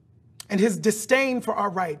 And his disdain for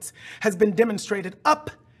our rights has been demonstrated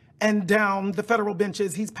up and down the federal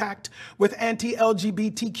benches he's packed with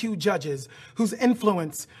anti-LGBTQ judges whose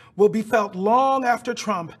influence will be felt long after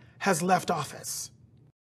Trump has left office.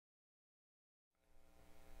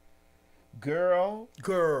 Girl.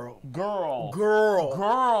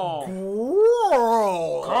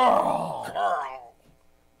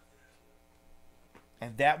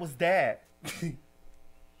 And that was that. We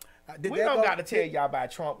don't got to tell y'all about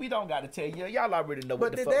Trump. We don't got to tell you. Y'all already know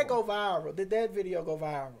what the fuck. But did that go viral? Did that video go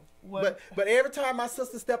viral? What? But every time my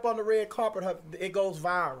sister step on the red carpet, it goes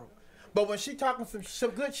viral. But when she talking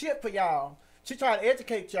some good shit for y'all, she trying to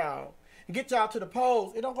educate y'all and get y'all to the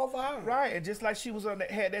polls, it don't go viral. Right, and just like she was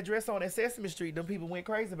had that dress on at Sesame Street, them people went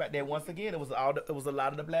crazy about that. Once again, it was a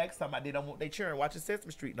lot of the blacks talking about they don't want their children watching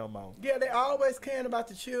Sesame Street no more. Yeah, they always caring about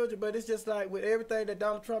the children, but it's just like with everything that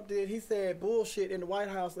Donald Trump did, he said bullshit in the White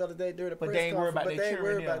House the other day during the press conference, but they ain't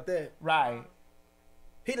worried about that. Right.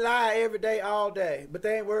 He lied every day, all day, but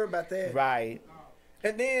they ain't worried about that. Right.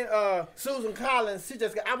 And then Susan Collins,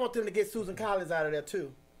 I want them to get Susan Collins out of there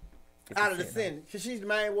too. Out of the Senate, because she's the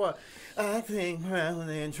main one. I think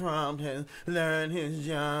President Trump has learned his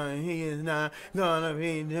job. He is not gonna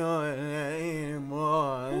be doing that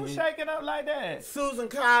anymore. Who's shaking up like that? Susan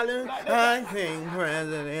Collins. Like I think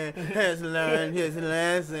President has learned his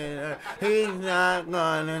lesson. He's not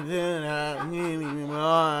gonna do that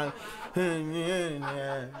anymore.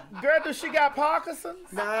 Girl, does she got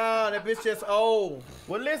Parkinson's? No, that bitch just old.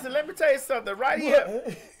 Well, listen, let me tell you something. Right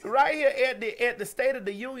here at the State of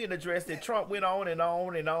the Union address that Trump went on and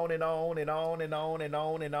on and on and on and on and on and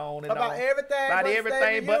on and on and about on. Everything about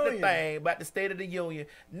everything but the the thing about the State of the Union.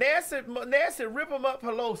 Nancy rip him up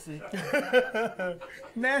Pelosi.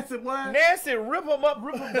 Nancy what? Nancy rip him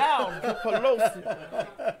down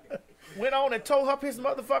Pelosi. Went on and tore up his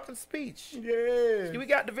motherfucking speech. Yeah. We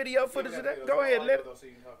got the video footage of that. Go ahead,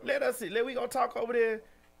 let us see. We gonna talk over there.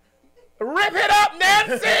 Rip it up,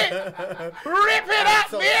 Nancy! Rip it up,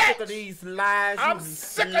 so bitch! Sick of these lies. I'm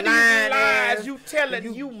sick of these lies you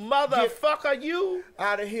telling, you motherfucker, you.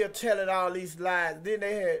 Out of here telling all these lies. Then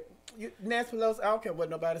they had, Nancy Pelosi, I don't care what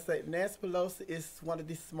nobody say. Nancy Pelosi is one of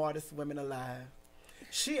the smartest women alive.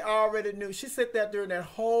 She already knew. She sat there during that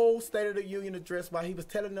whole State of the Union address while he was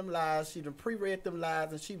telling them lies. She done pre-read them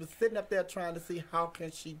lies, and she was sitting up there trying to see how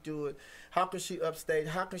can she do it. How can she upstage?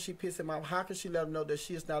 How can she piss him off? How can she let him know that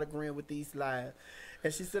she is not agreeing with these lies?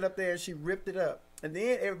 And she stood up there and she ripped it up. And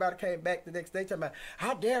then everybody came back the next day talking about,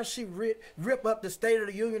 how dare she rip up the State of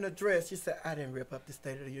the Union address. She said, I didn't rip up the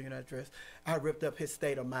State of the Union address. I ripped up his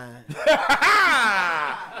state of mind.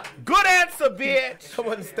 Good answer, bitch. That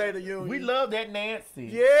wasn't State of the Union. We love that Nancy.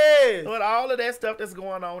 Yes. With all of that stuff that's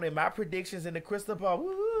going on and my predictions in the crystal ball.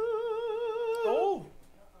 Woo. Oh.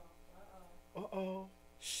 Uh-oh.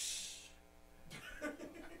 Shh.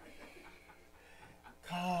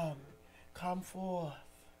 Come forth.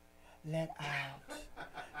 Let out.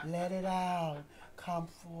 Let it out. Come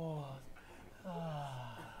forth.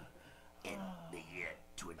 In the year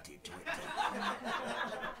 2020,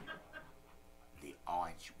 the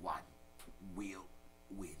orange one will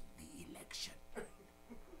win the election.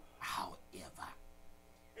 However,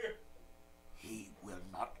 he will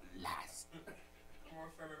not last.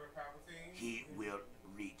 He will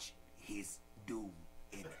reach his doom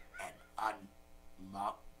in an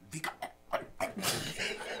unmarked vehicle.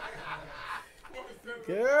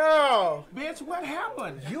 Girl. Bitch, what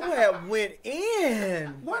happened? You had went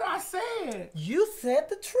in. What I said? You said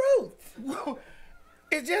the truth.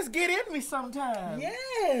 It just get in me sometimes.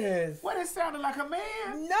 Yes. What, it sounded like a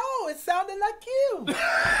man? No, it sounded like you.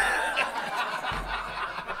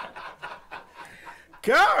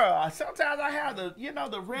 Girl, sometimes I have the,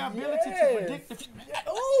 the rare ability to predict the future.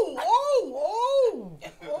 Oh.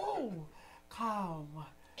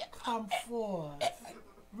 Come forth.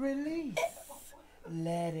 Release.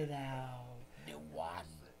 Let it out. The one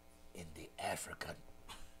in the African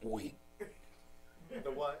wing.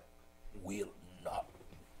 The what? Will not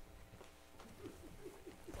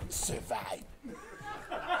survive.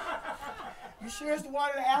 You sure it's the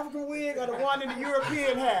one in the African wig or the one in the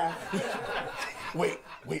European half? Wait,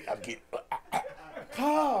 I'm getting...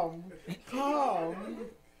 Come.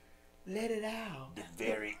 Let it out. The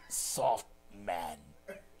very soft man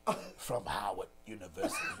from Howard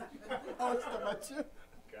University. Oh, it's not about you.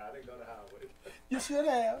 God, I didn't go to Howard. You should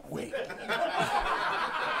have. Wait.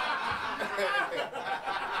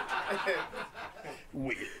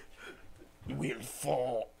 Will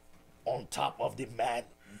fall on top of the man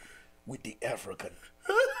with the African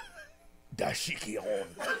dashiki on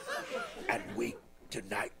and wait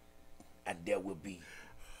tonight, and there will be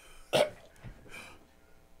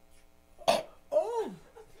Oh.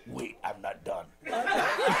 Wait, I'm not done.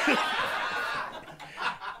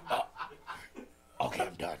 Okay,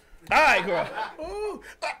 I'm done. All right, girl.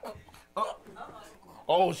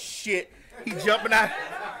 Oh, shit. He jumping out.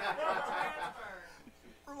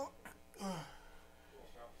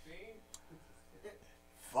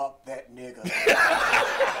 Fuck that nigga.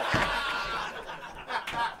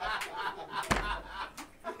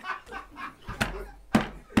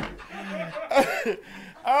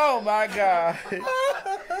 Oh, my God.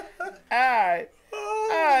 All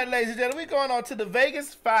right, ladies and gentlemen, we going on to the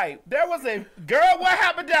Vegas fight. There was a girl. What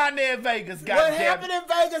happened down there in Vegas? What happened in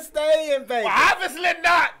Vegas? Stay in Vegas. Well, obviously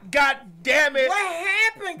not. God damn it. What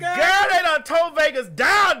happened, girl? Girl, they done tore Vegas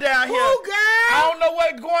down here. Who, girl? I don't know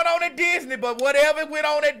what's going on at Disney, but whatever went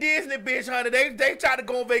on at Disney, bitch, honey, they tried to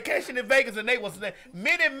go on vacation in Vegas, and they was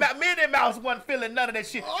Minnie Mouse wasn't feeling none of that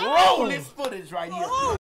shit. Roll this footage right here.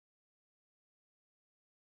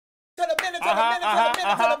 To the minute, to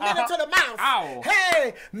the mouse. Ow.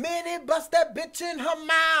 Hey, Minnie bust that bitch in her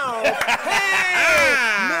mouth. Hey,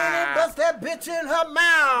 Minnie bust that bitch in her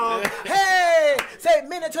mouth. Hey, say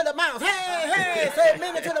Minnie to the mouse. Hey, say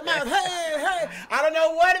Minnie to the mouse. Hey. I don't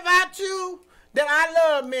know what about you that I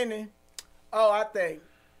love Minnie. Oh, I think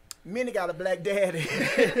Minnie got a black daddy.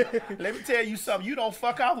 Let me tell you something. You don't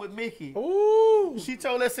fuck out with Mickey. Ooh. She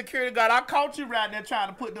told that security guard, I caught you right there trying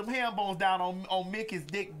to put them ham bones down on Mickey's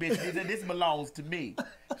dick, bitch. This belongs to me.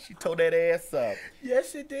 She tore that ass up.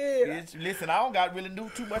 Yes, she did. Bitch, listen, I don't got really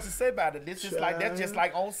too much to say about it. That's just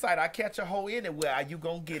like on site. I catch a hoe anywhere. You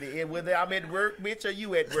gonna get it. And whether I'm at work, bitch, or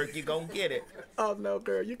you at work, you gonna get it. Oh, no,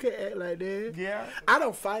 girl. You can't act like that. Yeah. I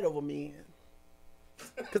don't fight over men.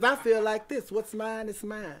 Because I feel like this. What's mine is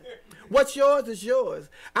mine. What's yours is yours.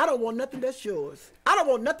 I don't want nothing that's yours. I don't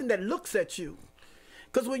want nothing that looks at you.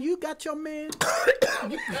 Because when you got your man...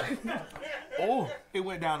 Oh, it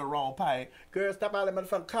went down the wrong pipe. Girl, stop all that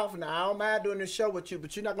motherfucking coughing now. I don't mind doing this show with you,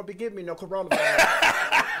 but you're not going to be giving me no coronavirus.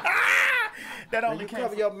 That only you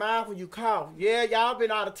cover your mouth when you cough. Yeah, y'all been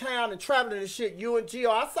out of town and traveling and shit. You and Gio.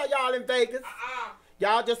 I saw y'all in Vegas.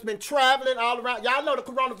 Y'all just been traveling all around. Y'all know the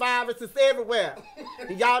coronavirus is everywhere.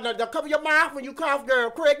 And y'all know, cover your mouth when you cough, girl.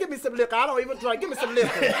 Craig, give me some liquor. I don't even drink. Give me some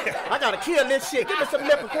liquor. I gotta kill this shit. Give me some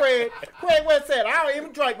liquor, Craig. Craig, what's that? I don't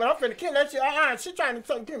even drink, but I'm finna kill that shit. She trying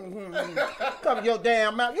to give me. Cover your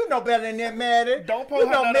damn mouth. You know better than that, Maddie. Don't pull you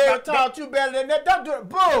her know none Mary about- taught you better than that. Don't do it.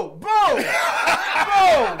 Boo! Boo! Boo!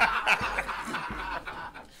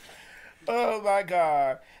 Oh my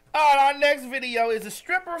God. Our next video is a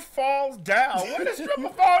stripper falls down. Where the stripper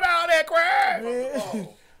fall down at, Craig?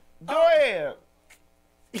 Go ahead.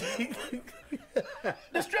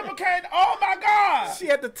 The stripper came. Oh my God. She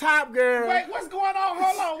at the top, girl. Wait, what's going on?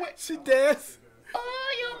 Hold on. Wait. She danced.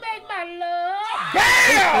 Oh, you make my love.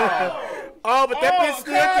 Bam! Oh, but that bitch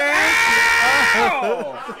still dancing.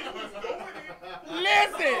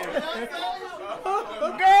 Listen. Oh.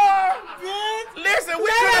 Girl. Listen, we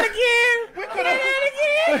could have.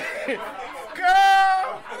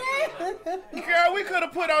 Girl, we could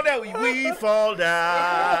have put on that. We fall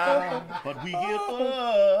down, but we get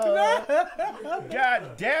up.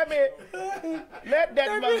 God damn it. Let that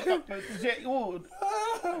motherfucker. Ooh.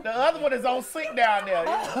 The other one is on sync down there.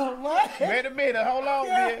 Wait a minute. Hold on,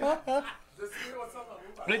 man.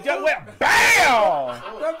 It just went BAM!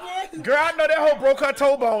 Girl, I know that hoe broke her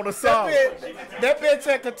toe bone or something. That bitch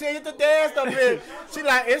had continued to dance, though, bitch. She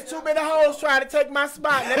like, it's too many hoes trying to take my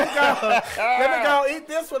spot. Let me go. Let me go eat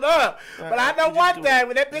this one up. But I know one thing.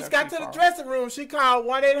 When that bitch got to the dressing room, she called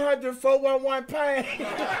 1-800-411-PAIN.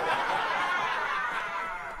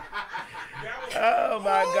 Oh,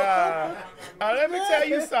 my God. Let me tell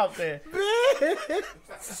you something.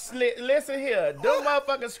 Listen here. Them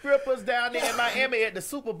motherfucking strippers down there in Miami at the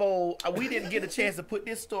Super Bowl, we didn't get a chance to put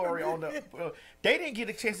this story on the... they didn't get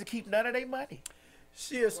a chance to keep none of their money.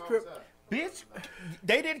 She a stripper. Bitch,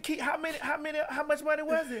 they didn't keep... How much money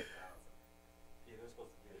was it?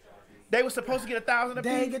 They were supposed to get $1,000 apiece.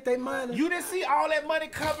 They didn't get their money. You didn't see all that money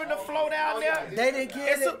covering the flow down there? They didn't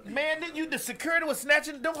get it. Man, the security was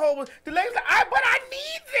snatching them hoes. The lady was like, but I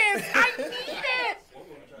need this. I need it.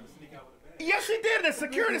 Yes, she did. The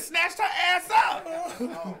security snatched her ass up.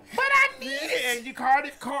 But I need it. And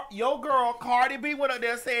your girl, Cardi B, went up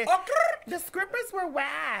there saying, the strippers were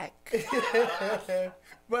whack.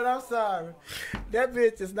 But I'm sorry. That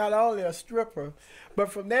bitch is not only a stripper, but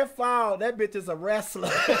from that fall, that bitch is a wrestler.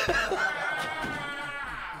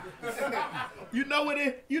 You know what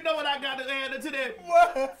I got to add to that?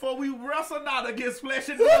 What? For we wrestle not against flesh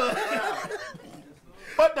and blood.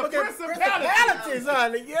 But the principalities,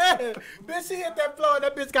 honey, yeah. Bitch, she hit that floor and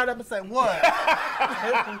that bitch got up and said, what? Bitch,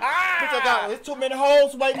 I got, there's too many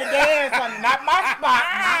hoes waiting to dance, honey. Not my spot.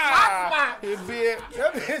 Not my spot.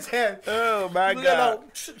 That bitch had, oh my God.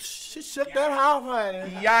 She shook that off, honey.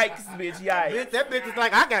 Yikes, bitch, yikes. Bitch, that bitch is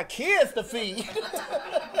like, I got kids to feed.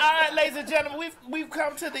 All right, ladies and gentlemen, we've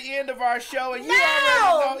come to the end of our show. And you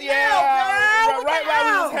already know, right while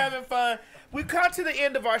we was having fun. We come to the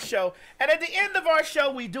end of our show, and at the end of our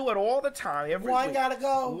show, we do it all the time. Every one week. Gotta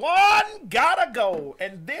go. One gotta go.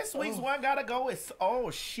 And this week's one gotta go is,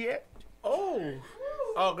 oh, shit. Oh,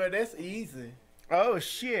 girl, that's easy. Oh,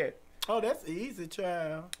 shit. Oh, that's easy,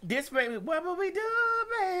 child. This baby, what will we do,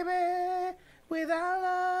 baby, without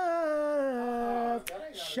love?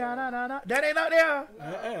 Sha-da-da-da. That ain't out there.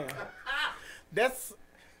 That's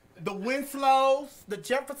the Winslows, the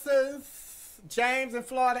Jeffersons, James and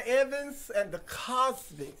Florida Evans, and the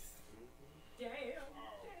Cosbys.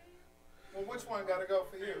 Well, which one gotta go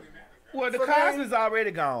for you? Well, the Cosbys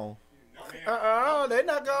already gone. They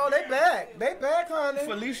not gone. They back. They back, honey.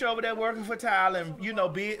 Felicia over there working for Tyler, and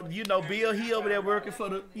Bill, he over there working for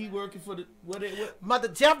the what? Mother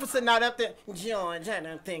Jefferson not up there. George, I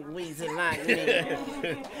don't think Weezy like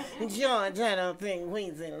me. George, I don't think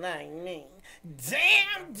Weezy like me.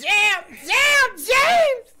 Damn, James.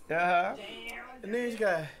 And then you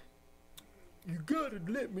got, you gotta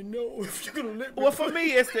let me know if you're gonna let me. Well, for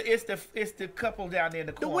me, it's the couple down there in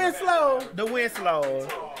the corner. The Winslows.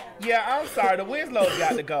 Yeah, I'm sorry, the Winslows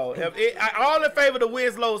got to go. All in favor of the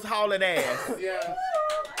Winslows hauling ass. Yeah.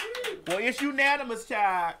 Well, it's unanimous,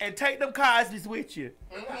 child, and take them Cosbys with you.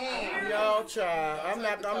 Yo, child, I'm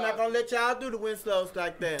not gonna let y'all do the Winslows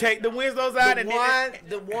like that. Take the Winslows out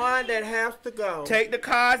the one that has to go. Take the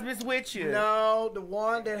Cosbys with you. No, the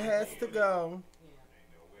one that has to go.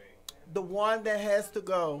 The one that has to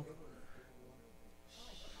go.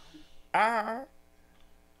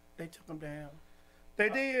 They took them down. They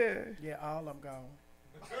did. Yeah, all of them gone.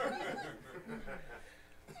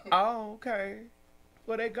 Oh, okay.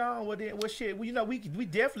 Well, they gone. Well, shit. We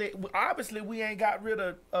definitely, obviously, we ain't got rid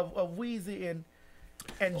of Weezy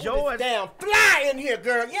And This George, damn fly in here,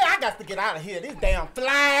 girl. Yeah, I got to get out of here. These damn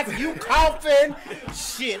flies, you coughing.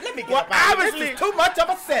 Shit, let me get up out of here. This is too much of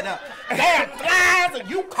a setup. Damn flies and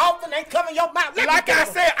you coughing, they covering your mouth. like I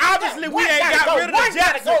said, obviously we ain't got rid of the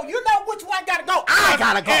Jackson. Go. You know which one gotta go? I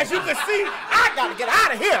gotta go. As you can see, I gotta get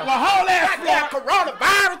out of here. well, whole ass Goddamn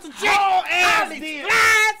coronavirus and shit. Whole ass All these deal.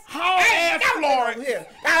 flies. Whole Hey, ass got Florence. over here.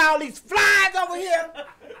 Got all these flies over here.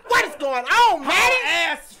 What is going on, man? whole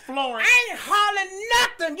ass Florence. I ain't hauling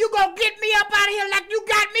nothing. You gonna get me up out of here like you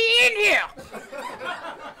got me in here.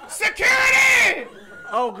 Security!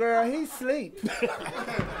 Oh, girl, he sleep.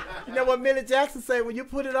 You know what Millie Jackson say? When you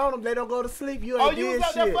put it on them, they don't go to sleep. You ain't Oh, you was did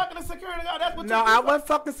out there shit. fucking the security guard? That's what No, you I wasn't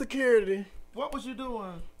fucking security. What was you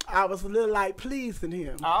doing? I was a little like pleasing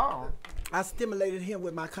him. Oh. I stimulated him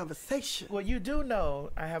with my conversation. Well, you do know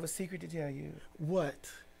I have a secret to tell you.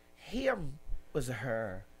 What? Him was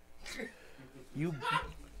her. You.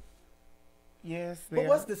 Yes, But ma'am.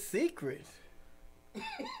 what's the secret?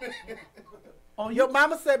 Oh, Your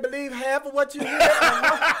mama said believe half of what you hear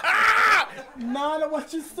and none of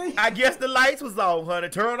what you see. I guess the lights was on, honey.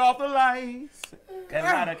 Turn off the lights and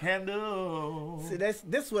light a candle. See,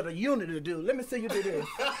 this what a unit will do. Let me see you do this.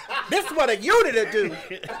 This what a unit will do.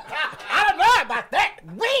 I don't know about that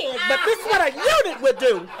when, but this what a unit would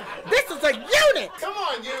do. This is a unit. Come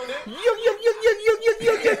on, unit. Unit.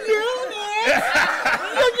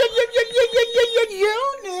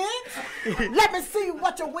 Let me see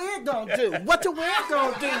what your wig gonna do. What your wig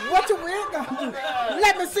gonna do. What your wig gonna do.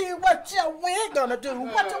 Let me see what your wig gonna do.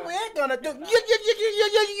 What your wig gonna do.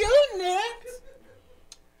 Unit.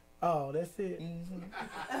 Oh, that's it.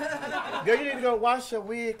 Girl, you need to go wash your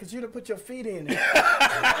wig because you done put your feet in it.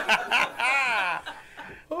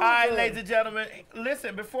 All right, ladies and gentlemen,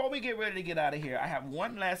 listen, before we get ready to get out of here, I have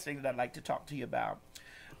one last thing that I'd like to talk to you about.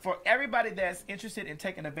 For everybody that's interested in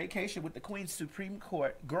taking a vacation with the Queen's Supreme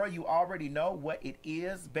Court, girl, you already know what it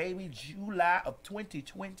is, baby. July of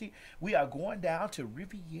 2020, we are going down to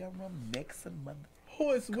Riviera, Mexico. Who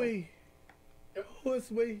is we? Who is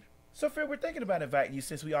we? Sophia, we're thinking about inviting you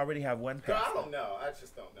since we already have one Girl, person. I don't know. I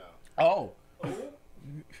just don't know. Oh.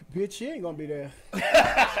 Bitch, she ain't gonna be there.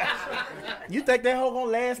 You think that hoe gonna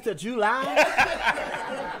last till July?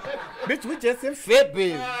 Bitch, we just in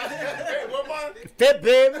February. Hey, what month?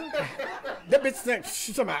 February. That bitch think,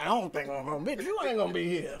 somebody, I don't think I'm gonna, bitch, you ain't gonna be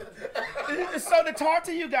here. So to talk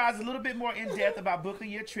to you guys a little bit more in depth about booking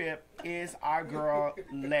your trip is our girl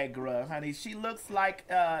Legra, honey. She looks like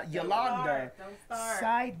Yolanda. Don't start.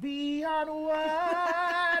 Sight beyond what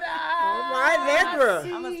I All right, Legra.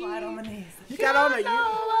 I'm gonna slide on my knees. You got on a unit.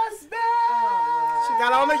 She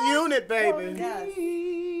got on a unit, baby. Yes.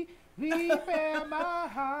 Prepare my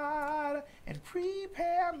heart and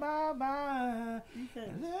prepare my mind.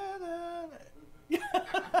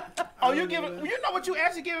 Oh, you giving? You know what you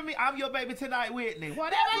actually giving me? I'm your baby tonight, Whitney.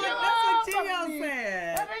 Whatever you That's want what from Gio me.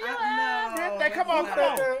 said. Whatever you No, want. Come on, come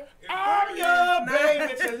on. I'm your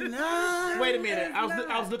baby tonight. Wait a minute. I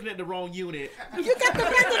was looking at the wrong unit. You got the best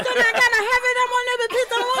of I gotta have it. I'm on every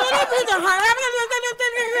piece of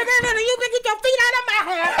You can get your feet out of my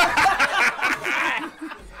hair.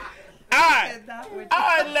 All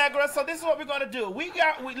right, Legra. So this is what we're gonna do. We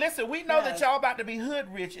know that y'all about to be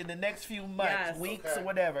hood rich in the next few months, weeks, or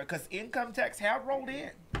whatever, because income tax have rolled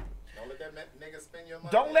in. Don't let that nigga spend your money.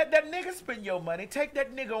 Don't let that nigga spend your money. Take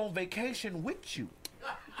that nigga on vacation with you.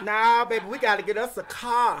 Nah, baby, we gotta get us a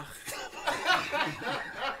car.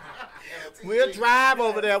 We'll drive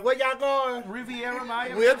over there. Where y'all going? Riviera,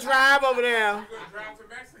 Maya. We'll drive over there. You gonna drive to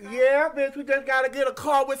Mexico? Yeah, bitch, we just gotta get a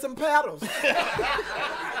car with some pedals.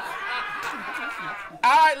 All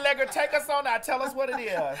right, Legra, take us on out. Tell us what it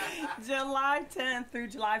is. July 10th through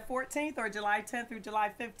July 14th or July 10th through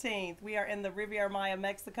July 15th. We are in the Riviera Maya,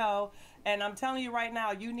 Mexico. And I'm telling you right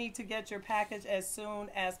now, you need to get your package as soon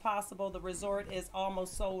as possible. The resort is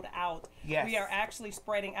almost sold out. Yes. We are actually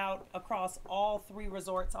spreading out across all 3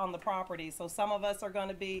 resorts on the property. So some of us are going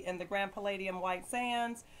to be in the Grand Palladium White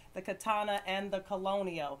Sands, the Katana, and the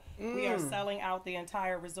Colonial. We are selling out the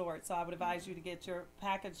entire resort. So I would advise you to get your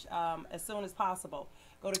package as soon as possible.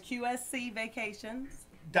 Go to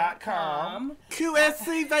QSCvacations.com.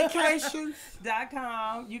 QSC Vacations.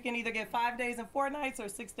 .com. You can either get 5 days and 4 nights or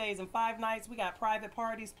 6 days and 5 nights. We got private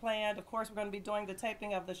parties planned. Of course, we're going to be doing the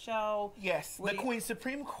taping of the show. Yes, the Queen's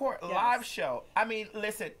Supreme Court live show. I mean,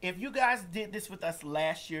 listen, if you guys did this with us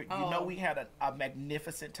last year, you know we had a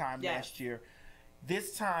magnificent time last year.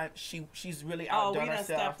 This time, she's really outdone herself.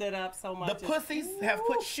 We done stepped it up so much. The pussies have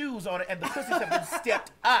put shoes on it, and the pussies have been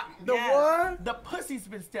stepped up. The what? The pussy's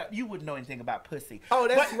been stepped. You wouldn't know anything about pussy. Oh,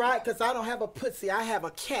 that's right, because I don't have a pussy. I have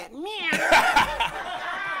a cat. Meow.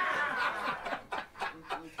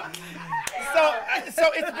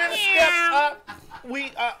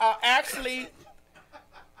 Actually,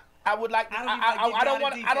 I would like. I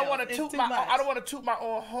don't want to toot my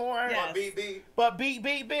own horn. Yes. But beat,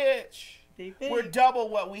 bitch. We're double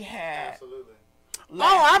what we had. Absolutely.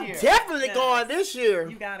 I'm definitely going this year.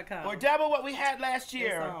 You gotta come. We're double what we had last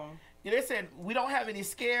year. Listen, we don't have any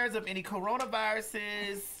scares of any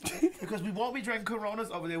coronaviruses because we won't be drinking Coronas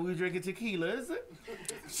over there. We're drinking tequilas.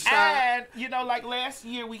 And, you know, like last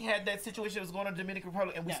year we had that situation that was going on in the Dominican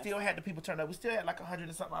Republic and we still had the people turn up. We still had like 100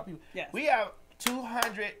 and something odd people. Yes. We have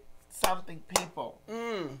 200 something people.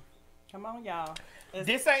 Come on, y'all.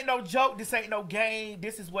 This ain't no joke. This ain't no game.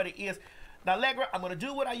 This is what it is. Now, Allegra, I'm going to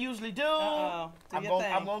do what I usually do. I'm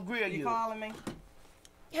going to grill you. You calling me?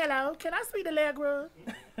 Hello, can I speak to Allegra?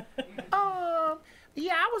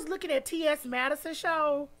 Yeah, I was looking at T.S. Madison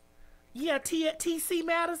show. Yeah, T.C.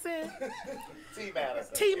 Madison. T.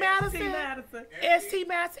 Madison. T. Madison. T. Madison. S.T.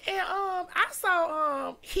 Madison. And I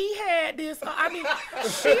saw he had this.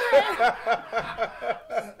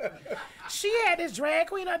 She had this drag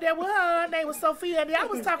queen up there with her. Her name was Sophia. And I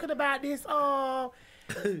was talking about this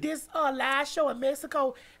live show in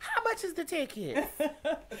Mexico. How much is the ticket?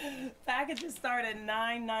 Packages start at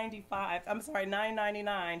 $9.95. I'm sorry,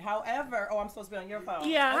 $9.99. However, I'm supposed to be on your phone.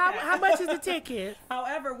 Yeah, okay. how much is the ticket?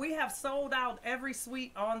 However, we have sold out every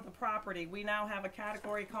suite on the property. We now have a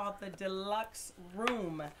category called the deluxe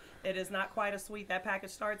room. It is not quite a suite. That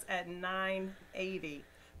package starts at $980.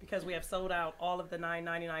 Because we have sold out all of the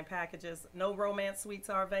 $9.99 packages. No romance suites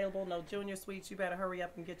are available. No junior suites. You better hurry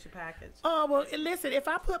up and get your package. Oh, well, listen, if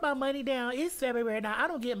I put my money down, it's February now. I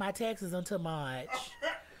don't get my taxes until March.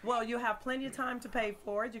 Well, you have plenty of time to pay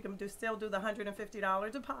for it. You can still do the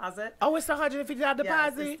 $150 deposit. Oh, it's a $150 deposit?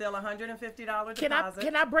 Yes, it's still a $150 deposit.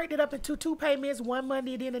 Can I break it up into 2 payments, one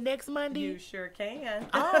Monday and then the next Monday? You sure can.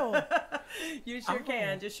 Oh. You sure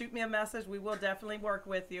can. Just shoot me a message. We will definitely work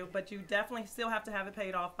with you, but you definitely still have to have it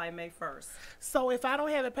paid off by May 1st. So if I don't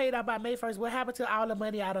have it paid off by May 1st, what happened to all the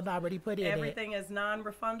money I done already put in? Everything is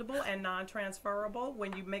non-refundable and non-transferable.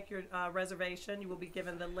 When you make your reservation, you will be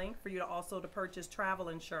given the link for you to also to purchase travel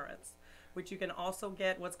insurance, which you can also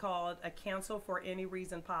get what's called a cancel for any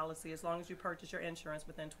reason policy as long as you purchase your insurance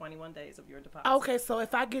within 21 days of your deposit. Okay, so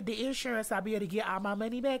if I get the insurance, I'll be able to get all my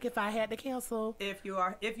money back if I had to cancel? If you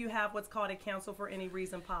have what's called a cancel for any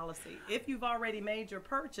reason policy. If you've already made your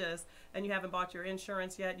purchase and you haven't bought your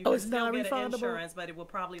insurance yet, you can still get an insurance, but it will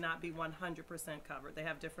probably not be 100% covered. They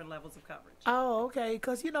have different levels of coverage. Oh, okay,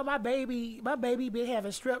 because, you know, my baby been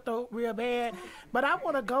having strep throat real bad, but I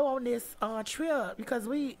want to go on this trip because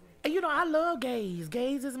you know, I love gays.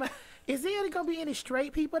 Gays is my... Is there going to be any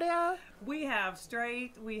straight people there? We have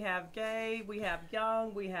straight, we have gay, we have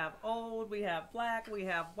young, we have old, we have black, we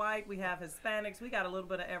have white, we have Hispanics. We got a little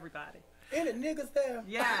bit of everybody. Any niggas there?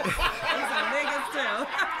 Yeah, these are niggas too.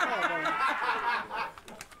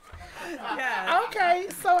 Yeah. Okay,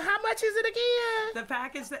 so how much is it again? The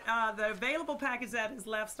package, the available package that is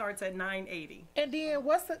left starts at $980. And then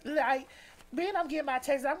what's the, like... Being I'm getting my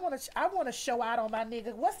text, I want to show out on my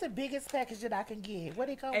nigga. What's the biggest package that I can get? What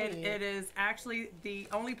it come with? It is actually the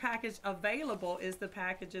only package available is the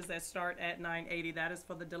packages that start at $980. That is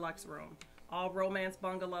for the deluxe room. All romance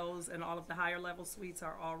bungalows and all of the higher level suites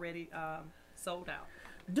are already sold out.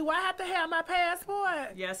 Do I have to have my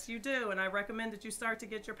passport? Yes, you do, and I recommend that you start to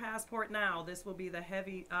get your passport now. This will be the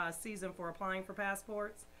heavy season for applying for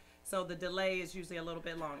passports, so the delay is usually a little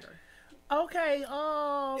bit longer. Okay,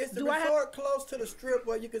 is the resort close to the strip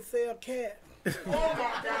where you can sell cat? Oh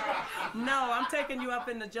my God! No, I'm taking you up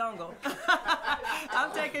in the jungle.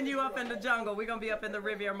 I'm taking you up in the jungle. We're gonna be up in the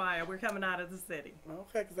Riviera Maya. We're coming out of the city.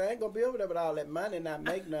 Okay, because I ain't gonna be over there with all that money and not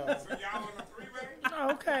make none. So y'all on the freeway?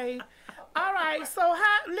 Okay. All right, so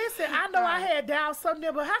listen, I know I had dialed something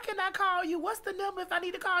there, but how can I call you? What's the number if I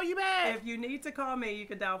need to call you back? If you need to call me, you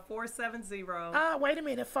can dial 470. Wait a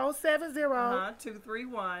minute, 470.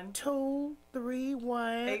 231.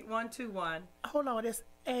 231. 8121. Hold on, that's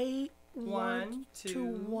 8121.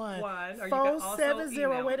 470.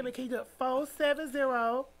 Wait a minute, can you do it?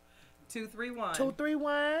 470. 231.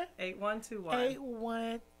 231. 8121.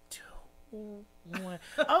 8121.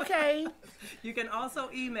 Okay. You can also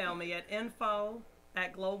email me at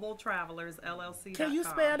info@globaltravellersllc.com. Can you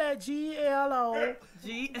spell that? GLO.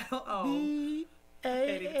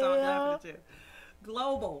 BAL.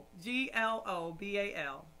 Global.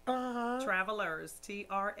 GLOBAL. Travelers.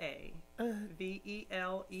 TRAVELERS.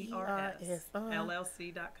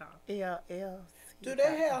 LLC.com. LLC. Do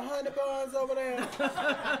they have honey buns over there?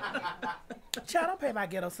 Child, don't pay my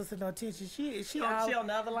ghetto sister no attention. She on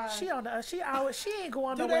the other line. She ain't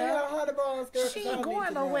going Do nowhere. they have honey buns, girl? She ain't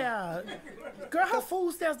going nowhere. Girl, her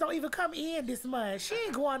food stamps don't even come in this month. She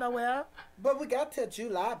ain't going nowhere. But we got till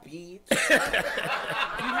July, bitch. You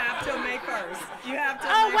have till May 1st. You have till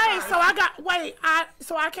May wait, 1st.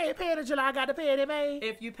 So I can't pay it in July. I got to pay it in May.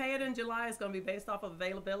 If you pay it in July, it's going to be based off of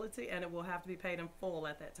availability, and it will have to be paid in full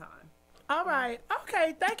at that time. All right.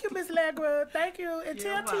 Okay. Thank you, Miss Legra. Thank you. And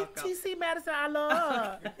You're tell welcome. TC Madison I love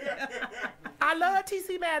her. I love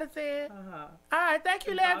TC Madison. All right. Thank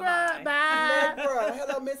you, Legra. Bye. Legra.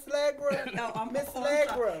 Hello, Miss Legra. No, I'm Miss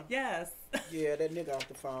Legra. Yes. Yeah, that nigga off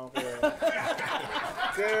the phone, girl.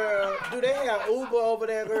 Girl, do they have Uber over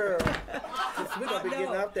there, girl? Cause we gonna be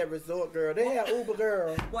getting out that resort, girl. They have Uber,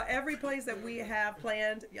 girl. Well, every place that we have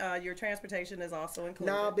planned, your transportation is also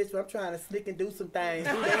included. Nah, bitch, I'm trying to sneak and do some things.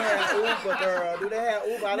 Do they have Uber, girl? Do they have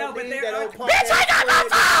Uber? I don't believe that old punk. Bitch, hang up my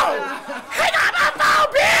phone! Hang up my phone,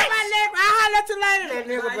 bitch! I'll let you later. That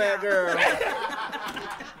nigga bad girl.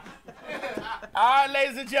 All right,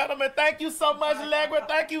 ladies and gentlemen, thank you so much, Legra.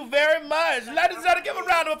 Thank you very much. Ladies and gentlemen, give a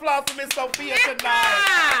round of applause for Miss Sophia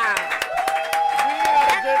tonight. We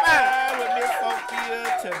had a good time with Miss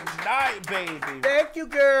Sophia tonight, baby. Thank you,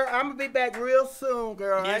 girl. I'm going to be back real soon,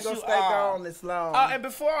 girl. I ain't Yes, going to you stay are. gone this long. And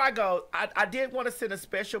before I go, I did want to send a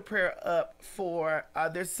special prayer up for,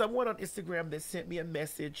 there's someone on Instagram that sent me a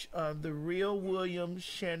message, the real William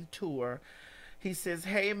Shantour. He says,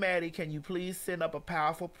 hey, Maddie, can you please send up a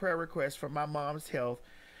powerful prayer request for my mom's health?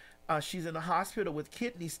 She's in the hospital with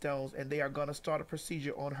kidney stones, and they are going to start a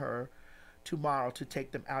procedure on her tomorrow to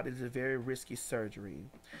take them out. It is a very risky surgery.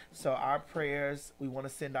 So our prayers, we want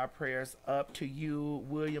to send our prayers up to you,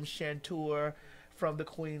 William Shantour, from the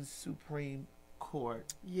Queen's Supreme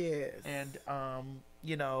Court. Yes. And,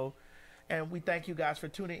 you know, and we thank you guys for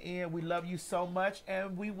tuning in. We love you so much,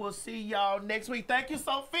 and we will see y'all next week. Thank you,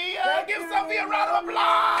 Sophia. Give Sophia a round of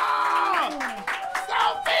applause.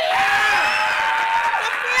 Sophia!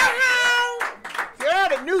 Girl,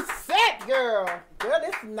 the new set, girl. Girl,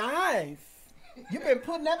 this nice. You been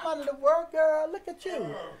putting that money to work, girl. Look at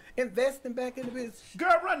you. Investing back in the business.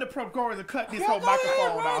 Girl, run the prep chorus and cut this Girl, whole go ahead,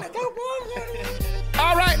 microphone run off. it. Go.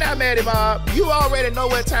 All right now, Maddie Bob, you already know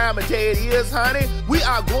what time of day it is, honey. We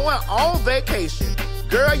are going on vacation.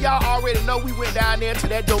 Girl, y'all already know we went down there to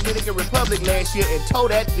that Dominican Republic last year and tore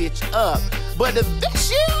that bitch up. But this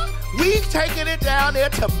year, we taking it down there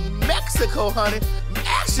to Mexico, honey.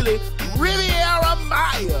 Actually, Riviera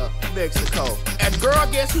Maya, Mexico. And girl,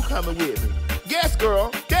 guess who coming with me? Guess,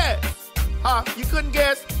 girl, guess. Huh? You couldn't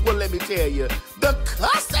guess? Well, let me tell you. The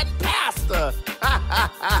cussing pastor.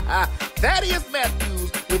 Thaddeus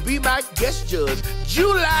Matthews will be my guest judge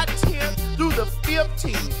July 10th through the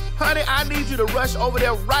 15th. Honey, I need you to rush over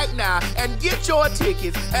there right now and get your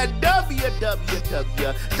tickets at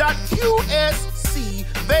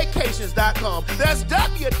www.qscvacations.com. That's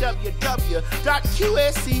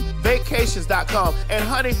www.qscvacations.com. And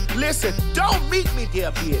honey, listen, don't meet me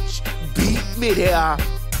there, bitch. Beat me there.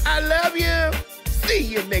 I love you. See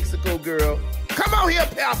you in Mexico, girl. Come on here,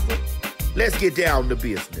 Pastor. Let's get down to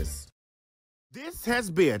business. This has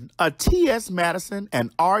been a T.S. Madison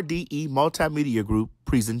and RDE Multimedia Group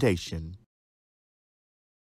presentation.